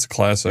 It's a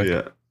classic.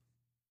 Yeah.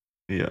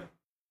 Yeah.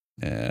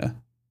 Yeah.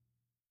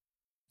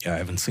 Yeah, I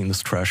haven't seen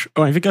this trash.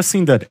 Oh, have you guys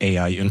seen that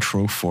AI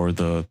intro for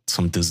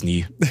some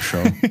Disney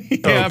show?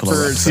 Yeah, Oh,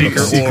 for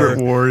Secret Secret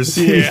War. Wars.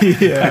 Yeah.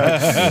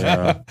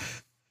 Yeah.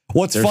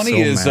 What's They're funny so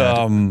is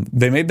mad.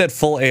 they made that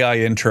full AI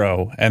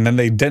intro and then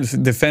they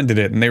defended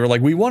it and they were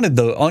like, we wanted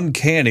the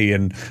uncanny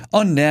and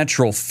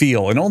unnatural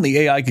feel and only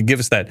AI could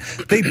give us that.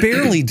 They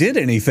barely did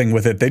anything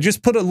with it. They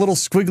just put a little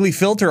squiggly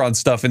filter on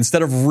stuff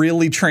instead of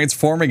really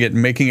transforming it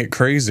and making it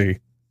crazy.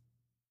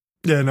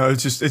 Yeah, no,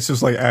 it's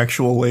just like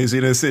actual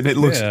laziness, and it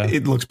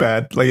looks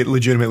bad. Like it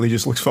legitimately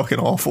just looks fucking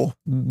awful.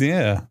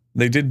 Yeah,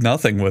 they did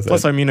nothing with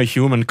Plus, it. I mean, a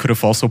human could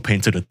have also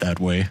painted it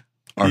that way,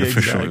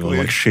 artificially, exactly.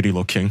 or like shitty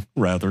looking,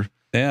 rather.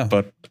 Yeah.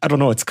 But I don't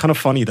know. It's kind of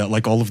funny that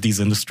like all of these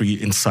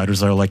industry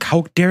insiders are like,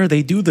 "How dare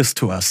they do this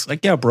to us?"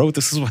 Like, yeah, bro,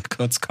 this is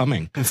what's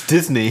coming. It's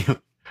Disney.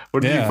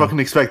 What did Yeah. you fucking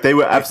expect? They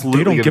were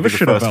absolutely don't going to give be a the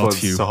shit first about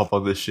ones you. to hop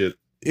on this shit.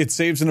 It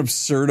saves an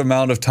absurd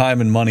amount of time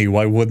and money.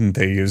 Why wouldn't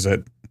they use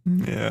it?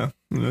 Yeah,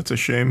 that's a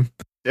shame.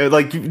 Yeah,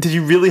 like, did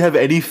you really have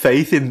any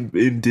faith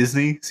in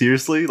Disney?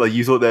 Seriously? Like,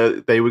 you thought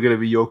that they were going to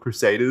be your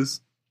crusaders?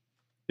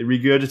 They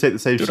regurgitate the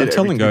same Dude, shit I'm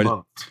telling every 2 you,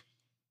 months.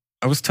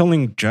 I was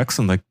telling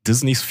Jackson like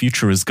Disney's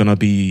future is gonna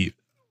be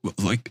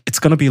like it's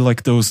gonna be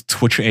like those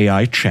Twitch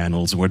AI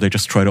channels where they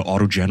just try to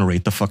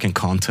auto-generate the fucking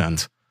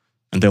content,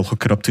 and they'll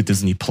hook it up to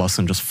Disney Plus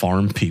and just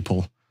farm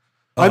people.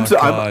 I'm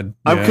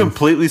Yeah.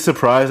 completely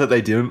surprised that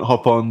they didn't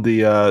hop on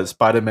the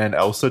Spider-Man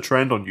Elsa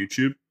trend on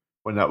YouTube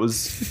when that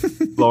was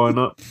blowing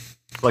up.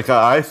 Like,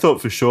 I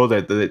thought for sure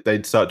that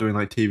they'd start doing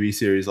like TV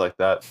series like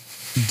that.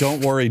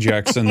 Don't worry,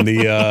 Jackson. The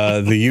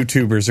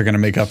YouTubers are going to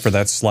make up for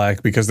that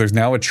slack because there's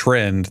now a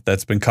trend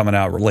that's been coming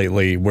out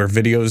lately where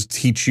videos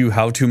teach you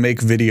how to make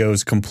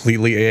videos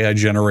completely AI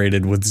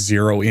generated with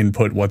zero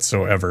input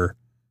whatsoever.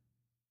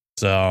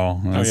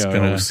 So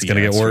it's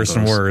gonna get worse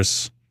and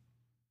worse.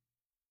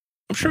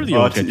 I'm sure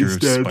you'll Art get your is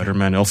dead.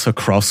 Spider-Man Elsa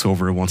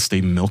crossover once they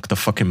milk the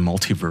fucking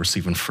multiverse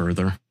even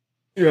further.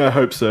 Yeah, I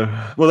hope so.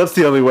 Well, that's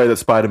the only way that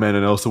Spider-Man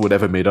and Elsa would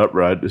ever meet up,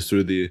 right? Is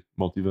through the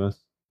multiverse.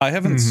 I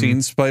haven't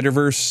seen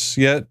Spider-Verse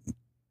yet.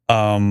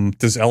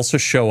 Does Elsa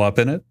show up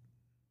in it?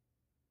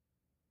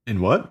 In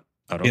what?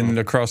 I don't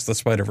know. Across the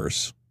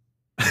Spider-Verse?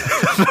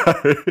 No.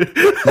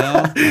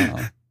 No?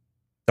 Oh.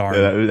 Darn.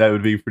 Yeah, that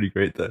would be pretty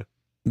great, though.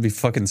 It'd be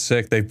fucking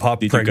sick. They pop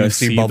Did you guys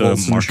pregnancy see the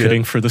bubbles and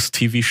marketing shit. for this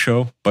TV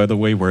show, by the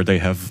way, where they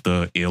have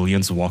the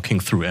aliens walking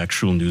through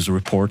actual news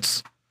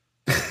reports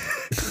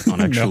on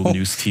actual No.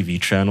 news TV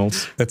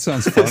channels? That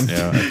sounds fun.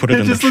 Yeah, I put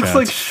it in the just looks chat.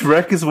 like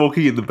Shrek is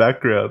walking in the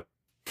background.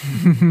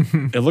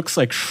 It looks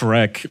like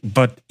Shrek,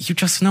 but you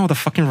just know the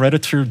fucking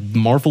Redditor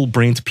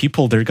Marvel-brained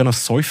people, they're gonna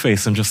soy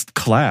face and just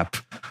clap.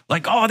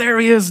 Like, oh, there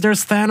he is,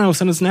 there's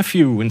Thanos and his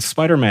nephew and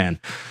Spider-Man.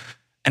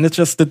 And it's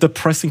just the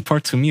depressing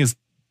part to me is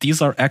these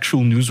are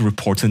actual news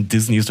reports and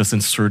Disney is just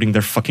inserting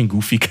their fucking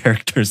goofy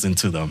characters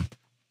into them.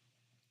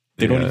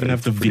 They don't Yeah, even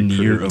have the it's pretty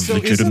veneer crude. of So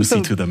isn't legitimacy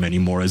the- to them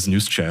anymore as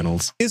news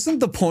channels. Isn't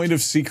the point of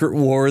Secret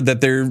War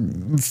that they're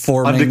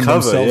forming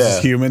Undercover, themselves yeah.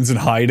 as humans and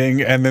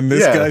hiding, and then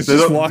this Yeah, guy's they're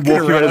just not walking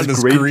walking around around in as this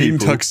green green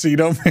people.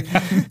 tuxedo,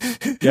 man?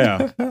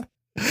 Yeah.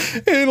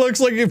 It looks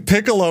like if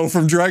Piccolo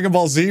from Dragon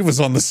Ball Z was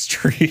on the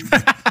street.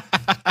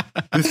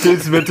 This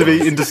dude's meant to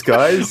be in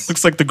disguise.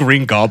 Looks like the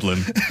Green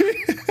Goblin.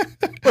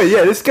 Wait,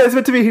 yeah, this guy's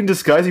meant to be in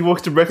disguise. He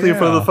walks directly in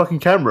front of the fucking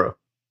camera.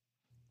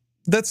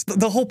 That's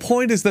the whole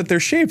point, is that they're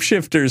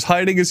shapeshifters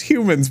hiding as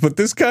humans, but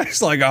this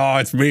guy's like, oh,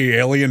 it's me,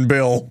 Alien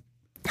Bill.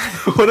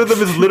 One of them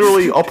is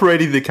literally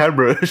operating the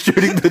camera,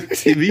 shooting the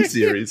TV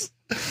series.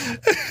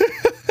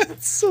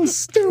 It's so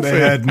stupid. They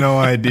had no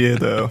idea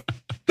though.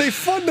 They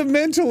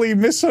fundamentally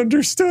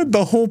misunderstood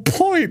the whole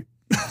point.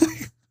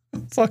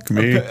 Fuck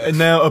me. And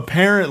now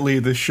apparently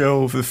the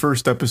show for the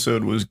first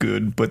episode was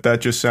good, but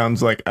that just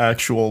sounds like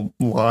actual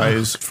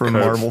lies from God.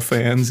 Marvel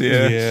fans.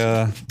 Yeah.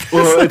 Yeah.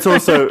 Well, it's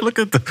also. Look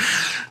at the...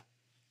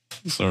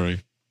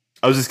 Sorry.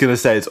 I was just gonna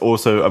say it's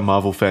also a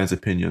Marvel fan's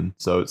opinion,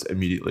 so it's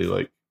immediately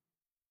like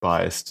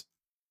biased.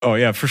 Oh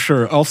yeah, for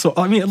sure. Also,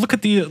 I mean, look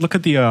at the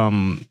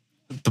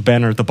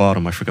banner at the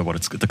bottom. I forget what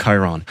it's. The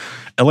Chiron.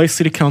 LA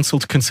City Council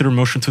to consider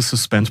motion to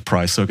suspend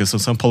price. So, okay, so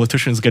some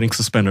politicians getting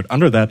suspended.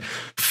 Under that,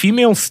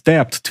 female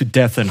stabbed to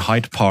death in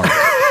Hyde Park.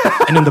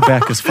 And in the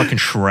back is fucking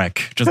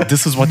Shrek. Just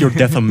this is what your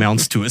death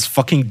amounts to. Is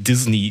fucking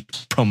Disney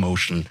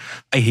promotion.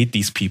 I hate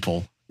these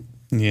people.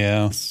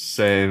 Yeah.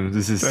 Same.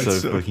 This is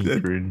so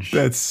fucking cringe.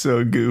 That's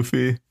so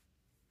goofy.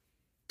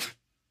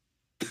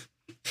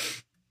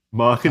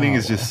 Marketing Oh,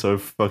 is just so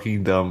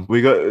fucking dumb.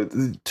 We got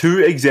 2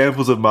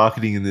 examples of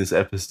marketing in this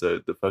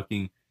episode: the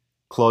fucking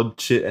Claude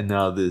shit, and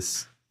now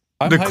this.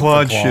 I'm The hyped for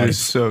Claude shit is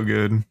so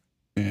good.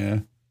 Yeah.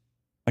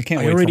 I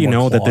can't I wait already for more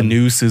know that the Claude.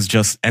 news is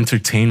just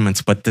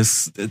entertainment, but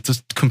this it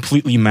just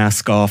completely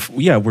mask off.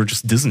 Yeah, we're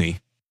just Disney.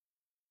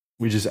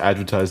 We just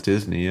advertised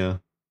Disney, yeah.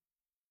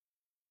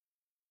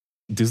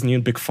 Disney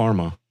and Big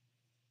Pharma.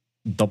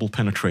 Double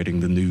penetrating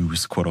the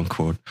news, quote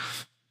unquote.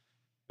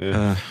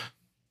 Yeah.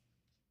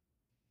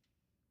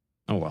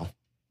 Oh well.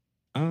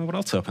 What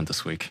else happened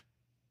this week?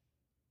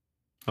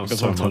 Oh, You guys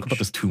so want to talk much. about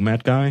this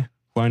 2Mad guy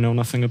who I know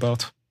nothing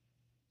about? Is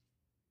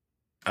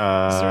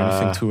there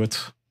anything to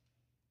it?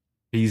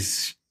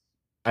 He's,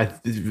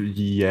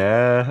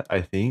 yeah,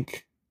 I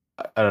think.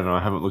 I don't know.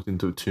 I haven't looked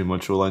into it too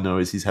much. All I know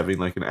is he's having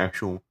like an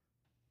actual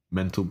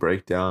mental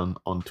breakdown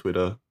on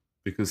Twitter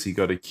because he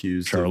got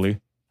accused Charlie? of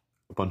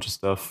a bunch of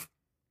stuff.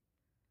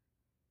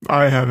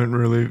 I haven't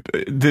really.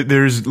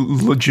 There's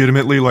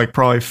legitimately like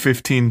probably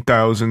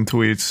 15,000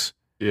 tweets.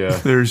 Yeah.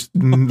 There's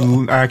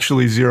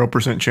actually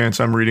 0% chance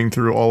I'm reading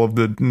through all of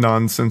the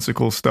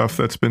nonsensical stuff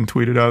that's been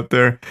tweeted out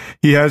there.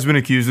 He has been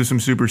accused of some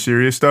super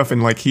serious stuff,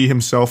 and like he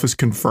himself has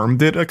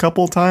confirmed it a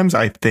couple times,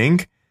 I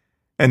think.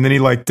 And then he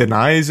like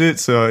denies it,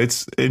 so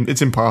it's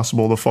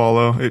impossible to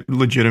follow. It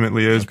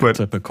legitimately is, Like a but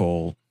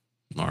typical.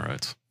 All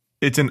right.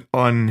 it's an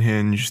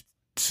unhinged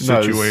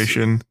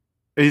situation.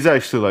 He's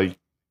actually like,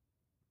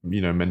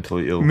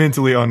 mentally ill.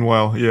 Mentally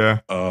unwell,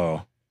 yeah.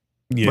 Oh.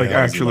 Yeah. like Is he,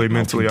 actually melting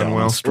mentally down on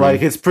unwell. stream?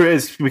 Like it's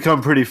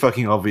become pretty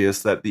fucking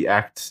obvious that the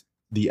act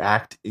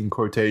in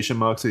quotation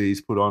marks that he's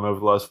put on over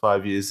the last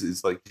 5 years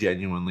is like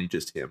genuinely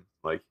just him.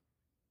 Like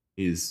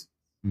he's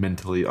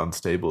mentally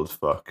unstable as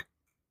fuck.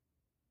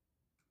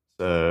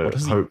 So What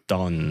has he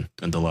done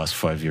in the last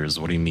 5 years?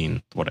 What do you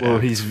mean? What? well,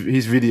 act?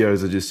 his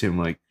videos are just him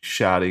like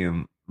shouting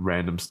and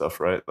random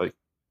stuff, right? Like,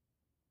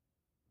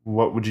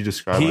 what would you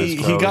describe it as? He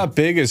Carly? got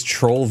big as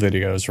troll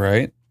videos,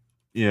 right?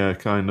 Yeah,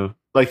 kind of.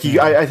 Like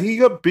Yeah. I think he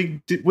got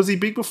big. Was he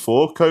big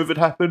before COVID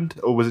happened,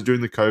 or was it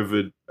during the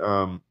COVID?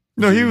 No,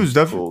 he Zoom was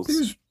calls?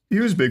 definitely he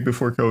was big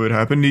before COVID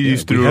happened. He Yeah,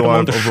 used to we do had a him lot on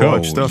of the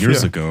Overwatch show stuff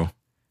years yeah. ago.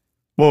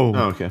 Whoa,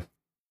 Oh, okay.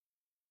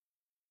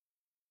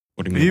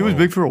 What do you mean? he was whoa?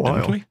 big for a Didn't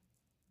while. we?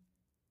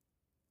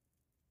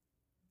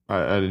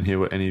 I didn't hear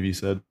what any of you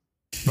said.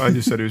 I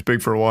just said he was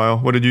big for a while.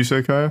 What did you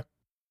say, Kaya?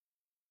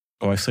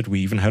 Oh, I said we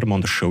even had him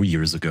on the show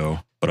years ago,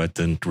 but I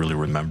didn't really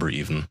remember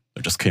even.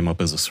 It just came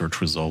up as a search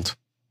result.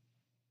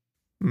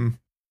 Hmm.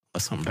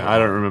 That's not I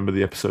don't remember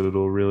the episode at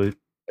all, really.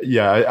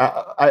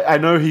 Yeah, I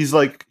know he's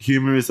like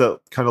humor is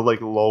that kind of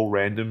like lol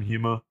random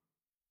humor,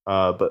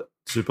 but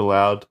super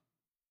loud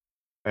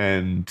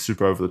and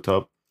super over the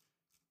top.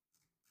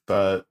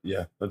 But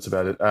yeah, that's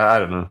about it. I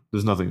don't know.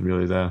 There's nothing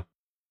really there.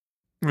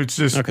 It's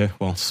just Okay,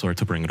 well, sorry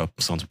to bring it up.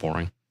 Sounds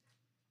boring.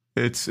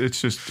 it's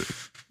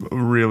just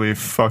really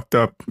fucked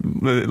up.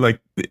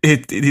 Like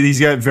he's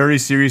got very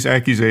serious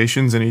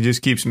accusations, and he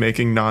just keeps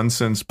making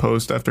nonsense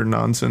post after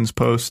nonsense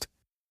post.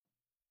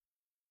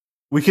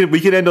 We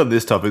can end on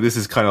this topic. This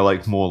is kind of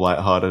like more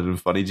lighthearted and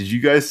funny. Did you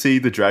guys see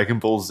the Dragon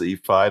Ball Z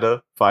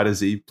Fighter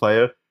Z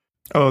player?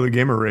 Oh, the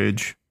Gamer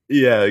Rage.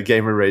 Yeah,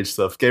 Gamer Rage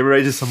stuff. Gamer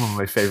Rage is some of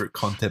my favorite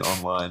content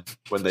online.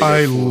 When they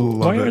I get full- love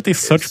Why it. are they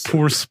such It's so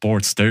poor good.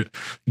 sports?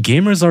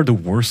 Gamers are the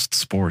worst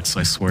sports,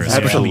 I swear,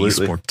 especially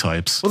Absolutely. esport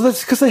types. Well,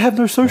 that's because they have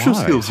no social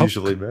Why? skills How-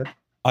 usually, man.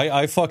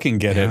 I fucking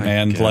get it, Yeah,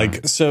 man. yeah.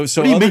 Like so What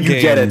do you other mean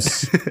you get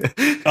games.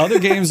 it? Other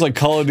games like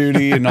Call of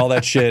Duty and all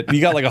that shit,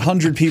 you got like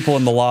 100 people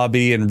in the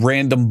lobby and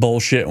random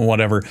bullshit and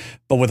whatever.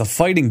 But with a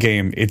fighting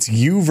game, it's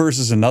you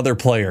versus another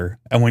player.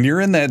 And when you're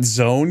in that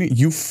zone,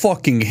 you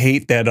fucking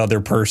hate that other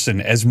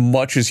person as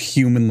much as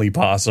humanly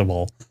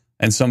possible.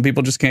 And some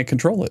people just can't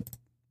control it.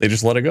 They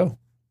just let it go.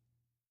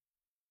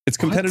 It's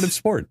competitive What?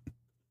 sport.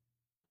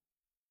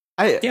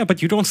 Yeah,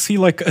 but you don't see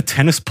like a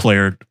tennis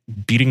player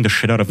beating the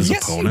shit out of his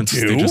Yes, you opponents.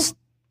 do. They just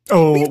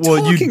Oh, What are you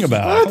well, talking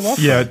about? What?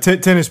 Yeah,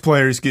 tennis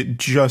players get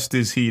just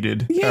as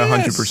heated.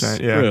 Yes.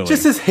 100%. Yeah. Really?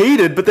 Just as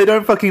heated, but they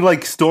don't fucking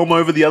like storm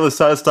over the other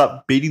side and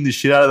start beating the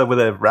shit out of them with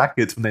their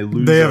rackets when they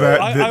lose. They have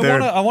their-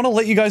 a- I want to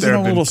let you guys there in have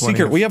on a been little plenty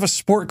secret. of- We have a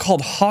sport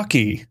called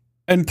hockey,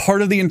 and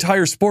part of the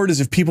entire sport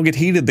is if people get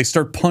heated, they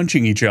start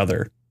punching each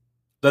other.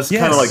 That's Yes.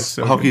 kind of like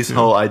So hockey's good, too.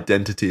 whole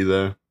identity,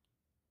 though.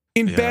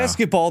 In Yeah.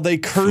 basketball, they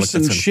feel curse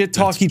like and that's shit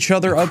talk that's each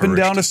other up and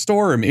down a encouraged.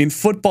 storm. In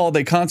football,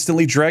 they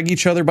constantly drag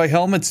each other by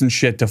helmets and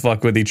shit to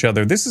fuck with each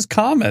other. This is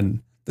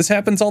common. This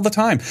happens all the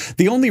time.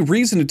 The only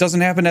reason it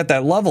doesn't happen at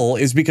that level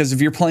is because if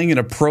you're playing in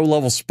a pro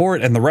level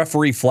sport and the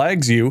referee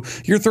flags you,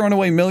 you're throwing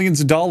away millions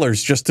of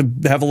dollars just to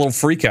have a little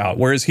freak out.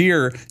 Whereas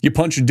here, you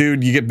punch a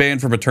dude, you get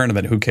banned from a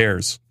tournament. Who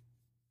cares?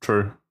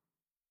 True.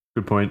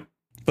 Good point.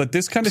 But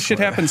this kind of shit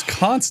happens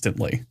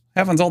constantly.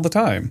 Happens all the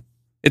time.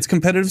 It's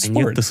competitive and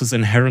yet sport. this is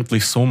inherently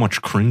so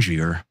much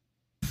cringier.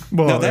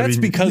 Well, Now I that's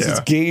mean, because yeah. it's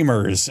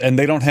gamers and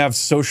they don't have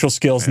social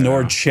skills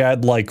nor Yeah.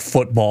 Chad-like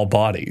football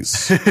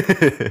bodies.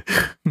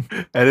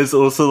 And it's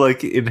also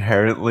like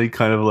inherently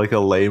kind of like a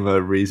lamer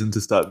reason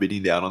to start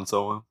beating down on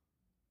someone.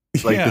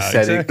 Like Yeah, the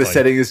setting, exactly. the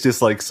setting is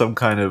just like some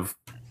kind of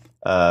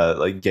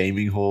like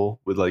gaming hall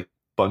with like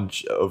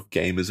bunch of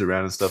gamers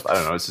around and stuff. I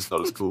don't know. It's just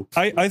not as cool.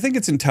 I think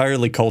it's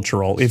entirely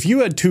cultural. If you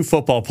had two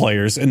football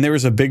players and there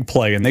was a big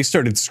play and they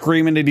started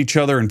screaming at each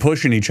other and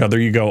pushing each other,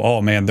 you go,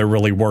 oh man, they're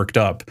really worked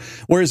up.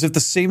 Whereas if the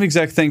same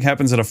exact thing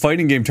happens at a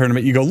fighting game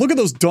tournament, you go, look at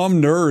those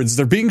dumb nerds.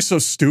 They're being so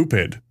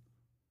stupid.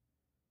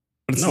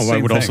 No, I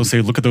would also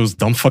say, look at those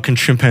dumb fucking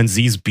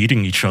chimpanzees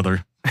beating each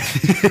other.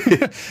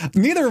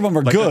 Neither of them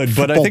are good,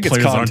 but I think it's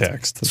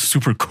context.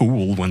 Super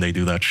cool when they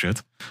do that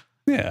shit.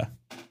 Yeah.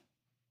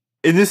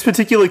 In this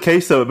particular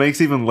case, though, it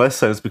makes even less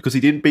sense because he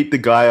didn't beat the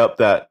guy up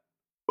that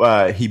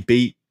he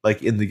beat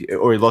like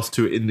or he lost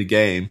to in the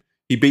game.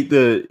 He beat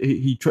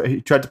he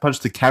tried to punch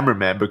the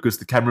cameraman because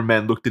the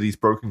cameraman looked at his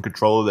broken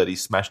controller that he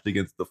smashed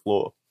against the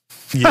floor.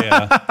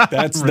 Yeah,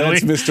 that's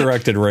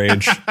misdirected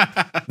rage.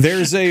 There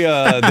was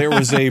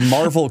a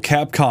Marvel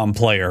Capcom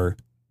player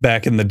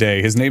back in the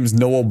day. His name's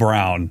Noel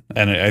Brown,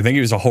 and I think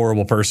he was a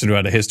horrible person who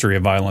had a history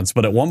of violence.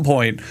 But at one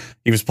point,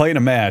 he was playing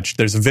a match.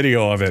 There's a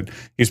video of it.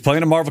 He was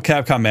playing a Marvel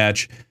Capcom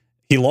match.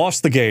 He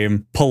lost the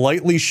game,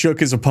 politely shook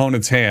his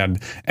opponent's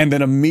hand, and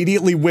then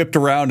immediately whipped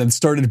around and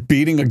started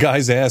beating a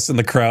guy's ass in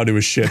the crowd who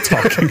was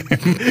shit-talking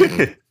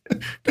him.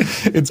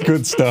 It's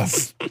good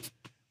stuff.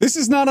 This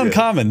is not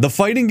uncommon. The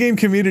fighting game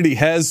community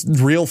has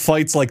real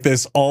fights like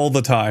this all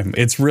the time.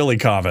 It's really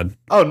common.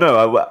 Oh,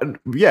 no.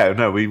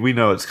 We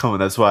know it's common.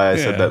 That's why I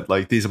said that,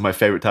 like, these are my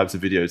favorite types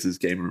of videos, is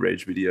gamer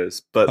rage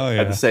videos. But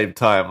at the same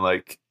time,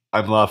 like,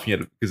 I'm laughing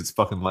at it because it's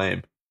fucking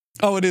lame.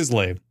 Oh, it is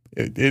lame.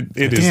 It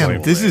is Damn,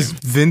 lame. This is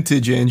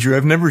vintage, Andrew.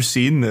 I've never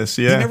seen this.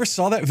 Yeah. You never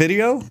saw that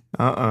video?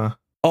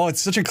 Oh,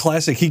 it's such a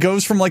classic. He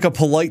goes from like a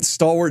polite,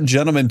 stalwart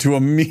gentleman to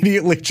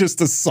immediately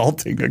just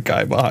assaulting a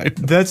guy behind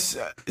him.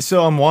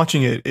 So I'm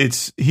watching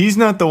it. He's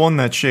not the one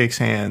that shakes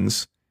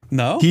hands.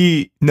 No?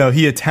 He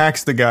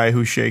attacks the guy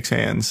who shakes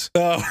hands.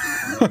 Oh,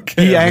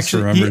 okay. He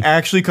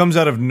actually comes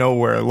out of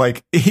nowhere.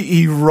 Like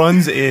he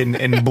runs in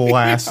and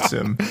blasts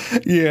him.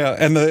 Yeah,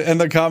 and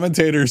the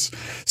commentators.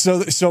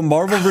 So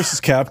Marvel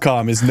vs.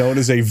 Capcom is known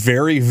as a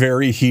very,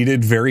 very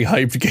heated, very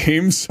hyped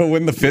game. So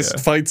when the fist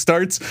fight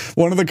starts,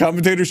 one of the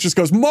commentators just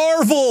goes,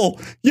 "Marvel!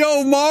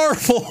 Yo,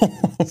 Marvel!"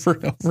 over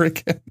and over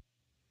again.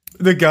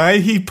 The guy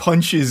he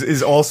punches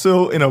is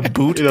also in a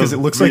boot because it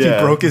looks like he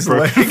broke his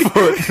leg.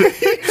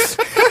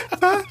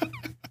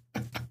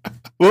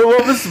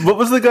 What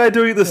was the guy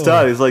doing at the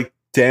start? He's like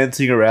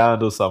dancing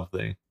around or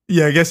something.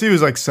 Yeah, I guess he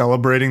was like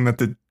celebrating that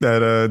the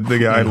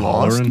guy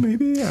lost.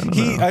 Maybe I don't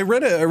know. I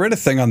read a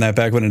thing on that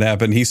back when it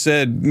happened. He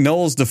said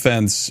Noel's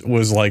defense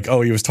was like,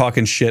 "Oh, he was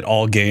talking shit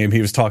all game.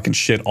 He was talking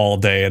shit all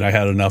day, and I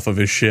had enough of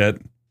his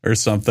shit or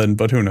something."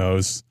 But who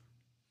knows?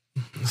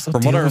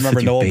 From what I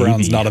remember, Noel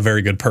Brown's not a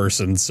very good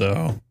person.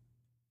 So,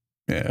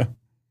 yeah.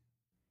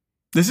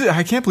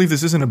 I can't believe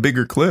this isn't a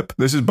bigger clip.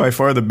 This is by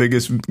far the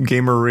biggest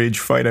gamer rage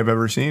fight I've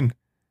ever seen.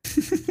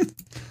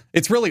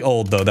 It's really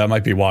old, though. That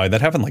might be why.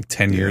 That happened like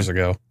 10 years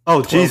ago.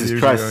 Oh, Jesus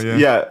Christ. Ago,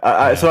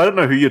 so I don't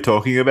know who you're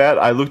talking about.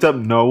 I looked up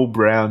Noel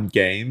Brown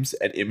games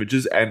and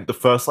images, and the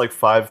first like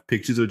 5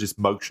 pictures are just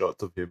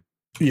mugshots of him.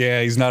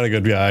 Yeah, he's not a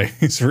good guy.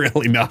 He's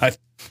really not.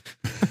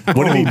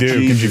 What did he do?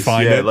 Jesus, could you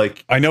find it?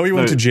 Like, I know he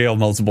went to jail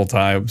multiple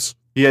times.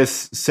 He has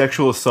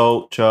sexual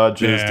assault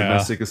charges,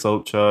 domestic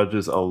assault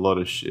charges, a lot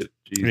of shit.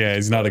 Jesus. Yeah,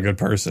 he's not a good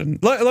person.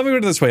 Let me put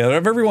it this way. Out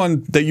of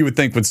everyone that you would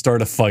think would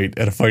start a fight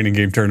at a fighting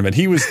game tournament,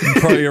 he was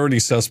priority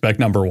suspect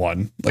number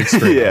 1. Like,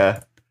 straight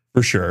up.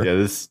 For sure. Yeah,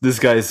 this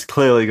guy's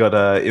clearly got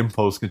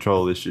impulse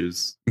control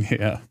issues.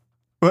 Yeah.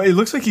 Well, it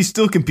looks like he's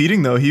still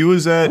competing, though. He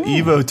was at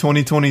EVO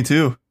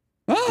 2022.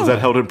 Oh. Was that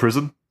held in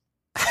prison?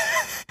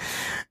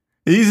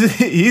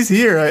 He's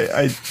here.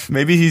 I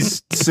maybe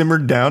he's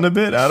simmered down a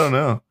bit. I don't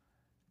know.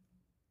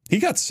 He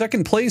got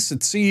second place at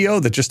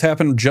CEO that just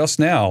happened just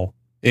now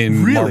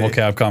in Marvel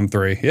Capcom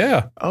 3.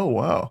 Yeah. Oh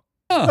wow.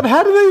 Huh. But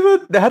how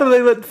do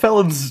they let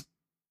felons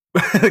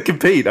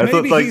compete? I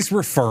thought he's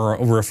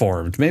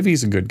reformed. Maybe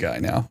he's a good guy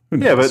now.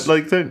 Yeah, but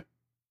like don't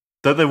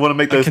they want to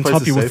make those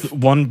places safe? With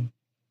one.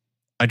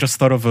 I just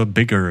thought of a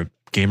bigger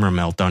gamer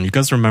meltdown. You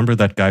guys remember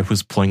that guy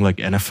who's playing like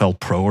NFL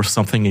Pro or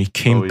something, and he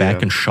came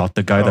back and shot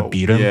the guy that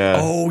beat him? Yeah.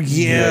 Oh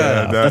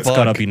yeah, that's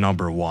gotta be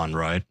number 1,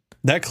 right?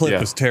 That clip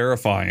was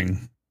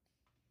terrifying.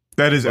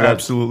 That is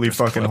absolutely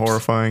fucking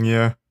horrifying.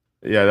 Yeah.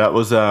 Yeah, that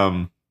was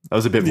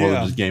a bit more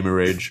than just gamer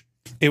rage.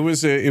 It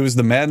was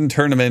the Madden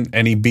tournament,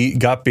 and he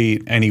got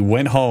beat, and he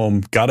went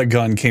home, got a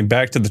gun, came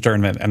back to the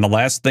tournament, and the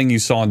last thing you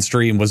saw on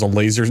stream was a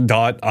laser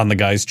dot on the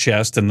guy's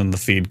chest, and then the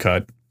feed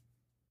cut.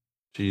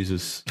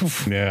 Jesus.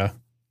 Yeah.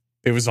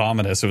 It was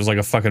ominous. It was like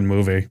a fucking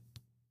movie.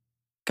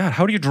 God,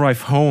 how do you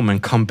drive home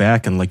and come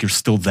back and like you're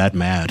still that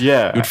mad?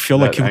 Yeah. You'd feel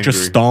like you would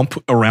just stomp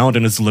around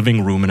in his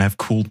living room and have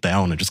cooled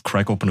down and just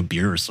crack open a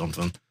beer or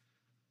something.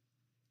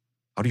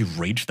 How do you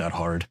rage that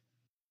hard?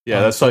 Yeah,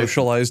 that's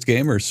socialized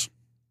gamers.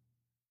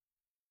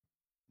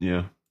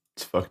 Yeah,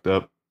 it's fucked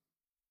up.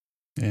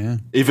 Yeah.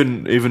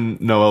 Even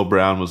Noel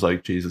Brown was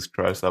like, Jesus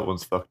Christ, that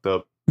one's fucked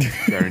up.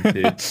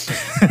 Guaranteed.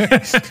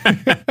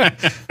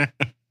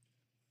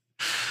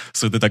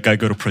 So did that guy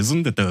go to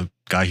prison? Did the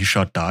guy he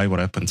shot die? What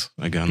happened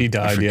again? He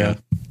died, yeah.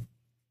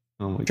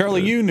 Oh my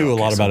Charlie, God. you knew a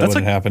lot about it when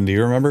it happened. Do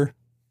you remember?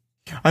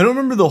 I don't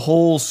remember the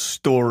whole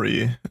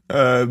story,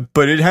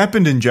 but it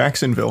happened in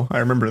Jacksonville. I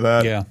remember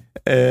that. Yeah.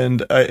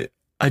 And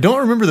I don't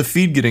remember the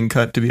feed getting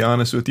cut, to be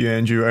honest with you,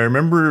 Andrew. I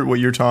remember what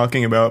you're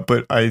talking about,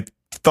 but I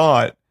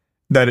thought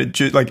that it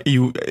just like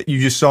you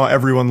just saw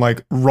everyone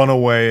like run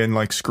away and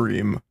like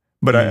scream.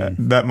 But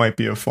that might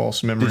be a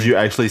false memory. Did you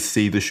actually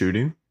see the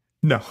shooting?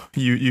 No,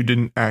 you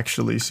didn't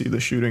actually see the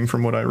shooting,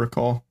 from what I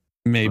recall.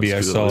 Maybe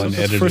I saw an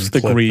edited first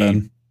clip degree.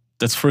 then.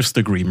 That's first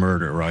degree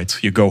murder, right?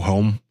 You go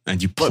home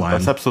and you plan.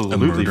 That's absolutely a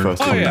murder.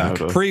 first Oh degree yeah,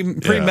 murder.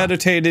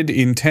 premeditated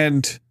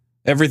intent.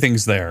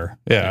 Everything's there.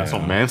 Yeah. It's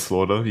not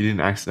manslaughter. You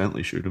didn't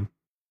accidentally shoot him.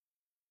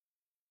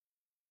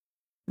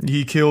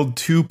 He killed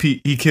two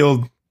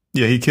people,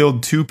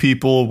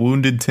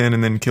 wounded 10,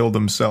 and then killed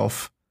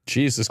himself.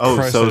 Jesus Oh,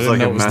 Christ! so I it's didn't like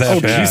know a it was mass- that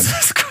Oh, bad.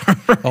 Jesus Christ.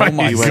 Oh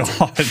my He went-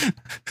 God!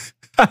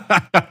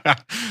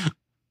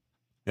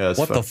 Yeah, that's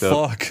What the fucked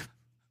up. fuck?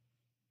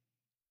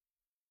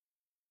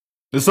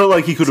 It's not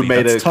like he could have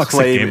made a toxic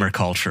claim. gamer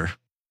culture.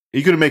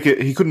 He couldn't make it.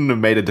 He couldn't have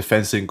made a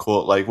defense in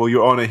court. Like, well,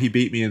 Your Honor, he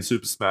beat me in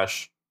Super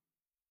Smash,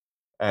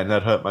 and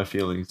that hurt my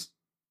feelings.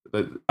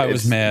 I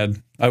was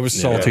mad. I was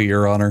salty,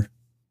 Your Honor.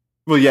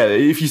 Well, yeah.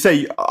 If you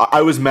say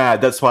I was mad,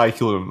 that's why I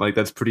killed him. Like,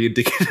 that's pretty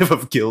indicative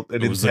of guilt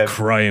and It was a intent.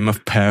 crime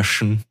of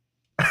passion.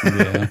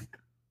 Yeah.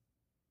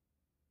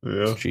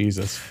 Yeah.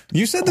 Jesus.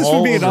 You said this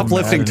All would be an of them,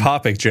 uplifting Madden.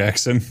 topic,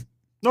 Jackson.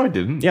 No, I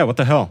didn't. Yeah, what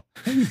the hell?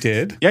 You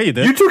did. Yeah, you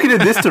did. You took it in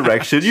this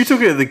direction. You took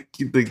it in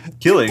the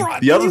killing.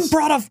 You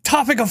brought a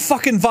topic of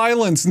fucking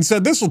violence and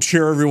said this will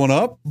cheer everyone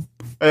up.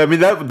 I mean,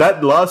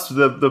 that last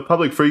the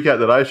public freakout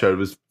that I showed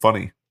was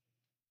funny.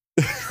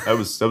 That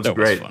was that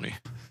great. was funny.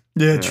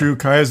 Yeah, true.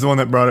 Kaya's the one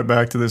that brought it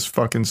back to this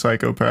fucking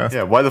psychopath.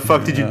 Yeah. Why the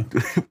fuck did you?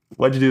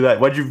 Why'd you do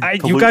that? Why'd you? You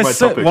pollute my guys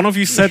said topic? one of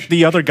you said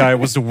the other guy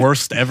was the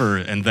worst ever,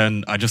 and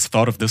then I just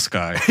thought of this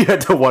guy. You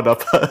had to one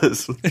up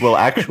us. Well,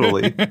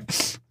 actually,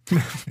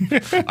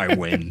 I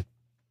win.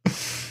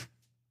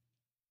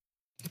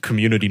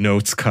 Community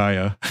notes,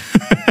 Kaya.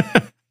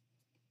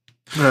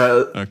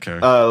 Okay.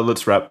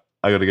 let's wrap.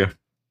 I gotta go.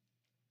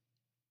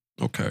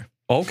 Okay.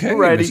 Okay,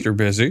 Alrighty. Mr.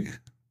 Busy.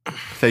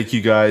 Thank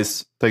you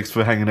guys. Thanks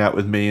for hanging out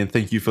with me, and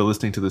thank you for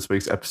listening to this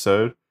week's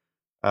episode.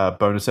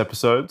 Bonus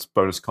episodes,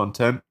 bonus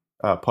content,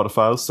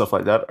 podophiles, stuff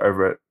like that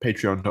over at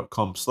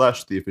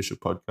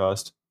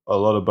patreon.com/theofficialpodcast. A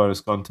lot of bonus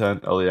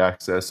content, early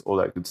access, all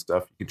that good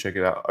stuff. You can check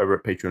it out over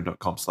at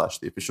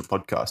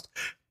patreon.com/theofficialpodcast.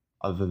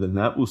 Other than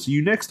that, we'll see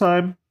you next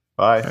time.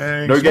 Bye.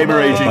 Thanks. No gamer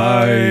aging.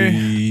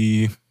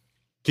 Bye.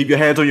 Keep your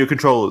hands on your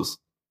controllers.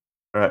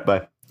 All right,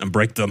 bye. And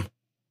break them.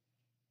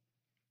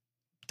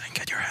 Then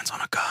get your hands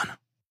on a gun.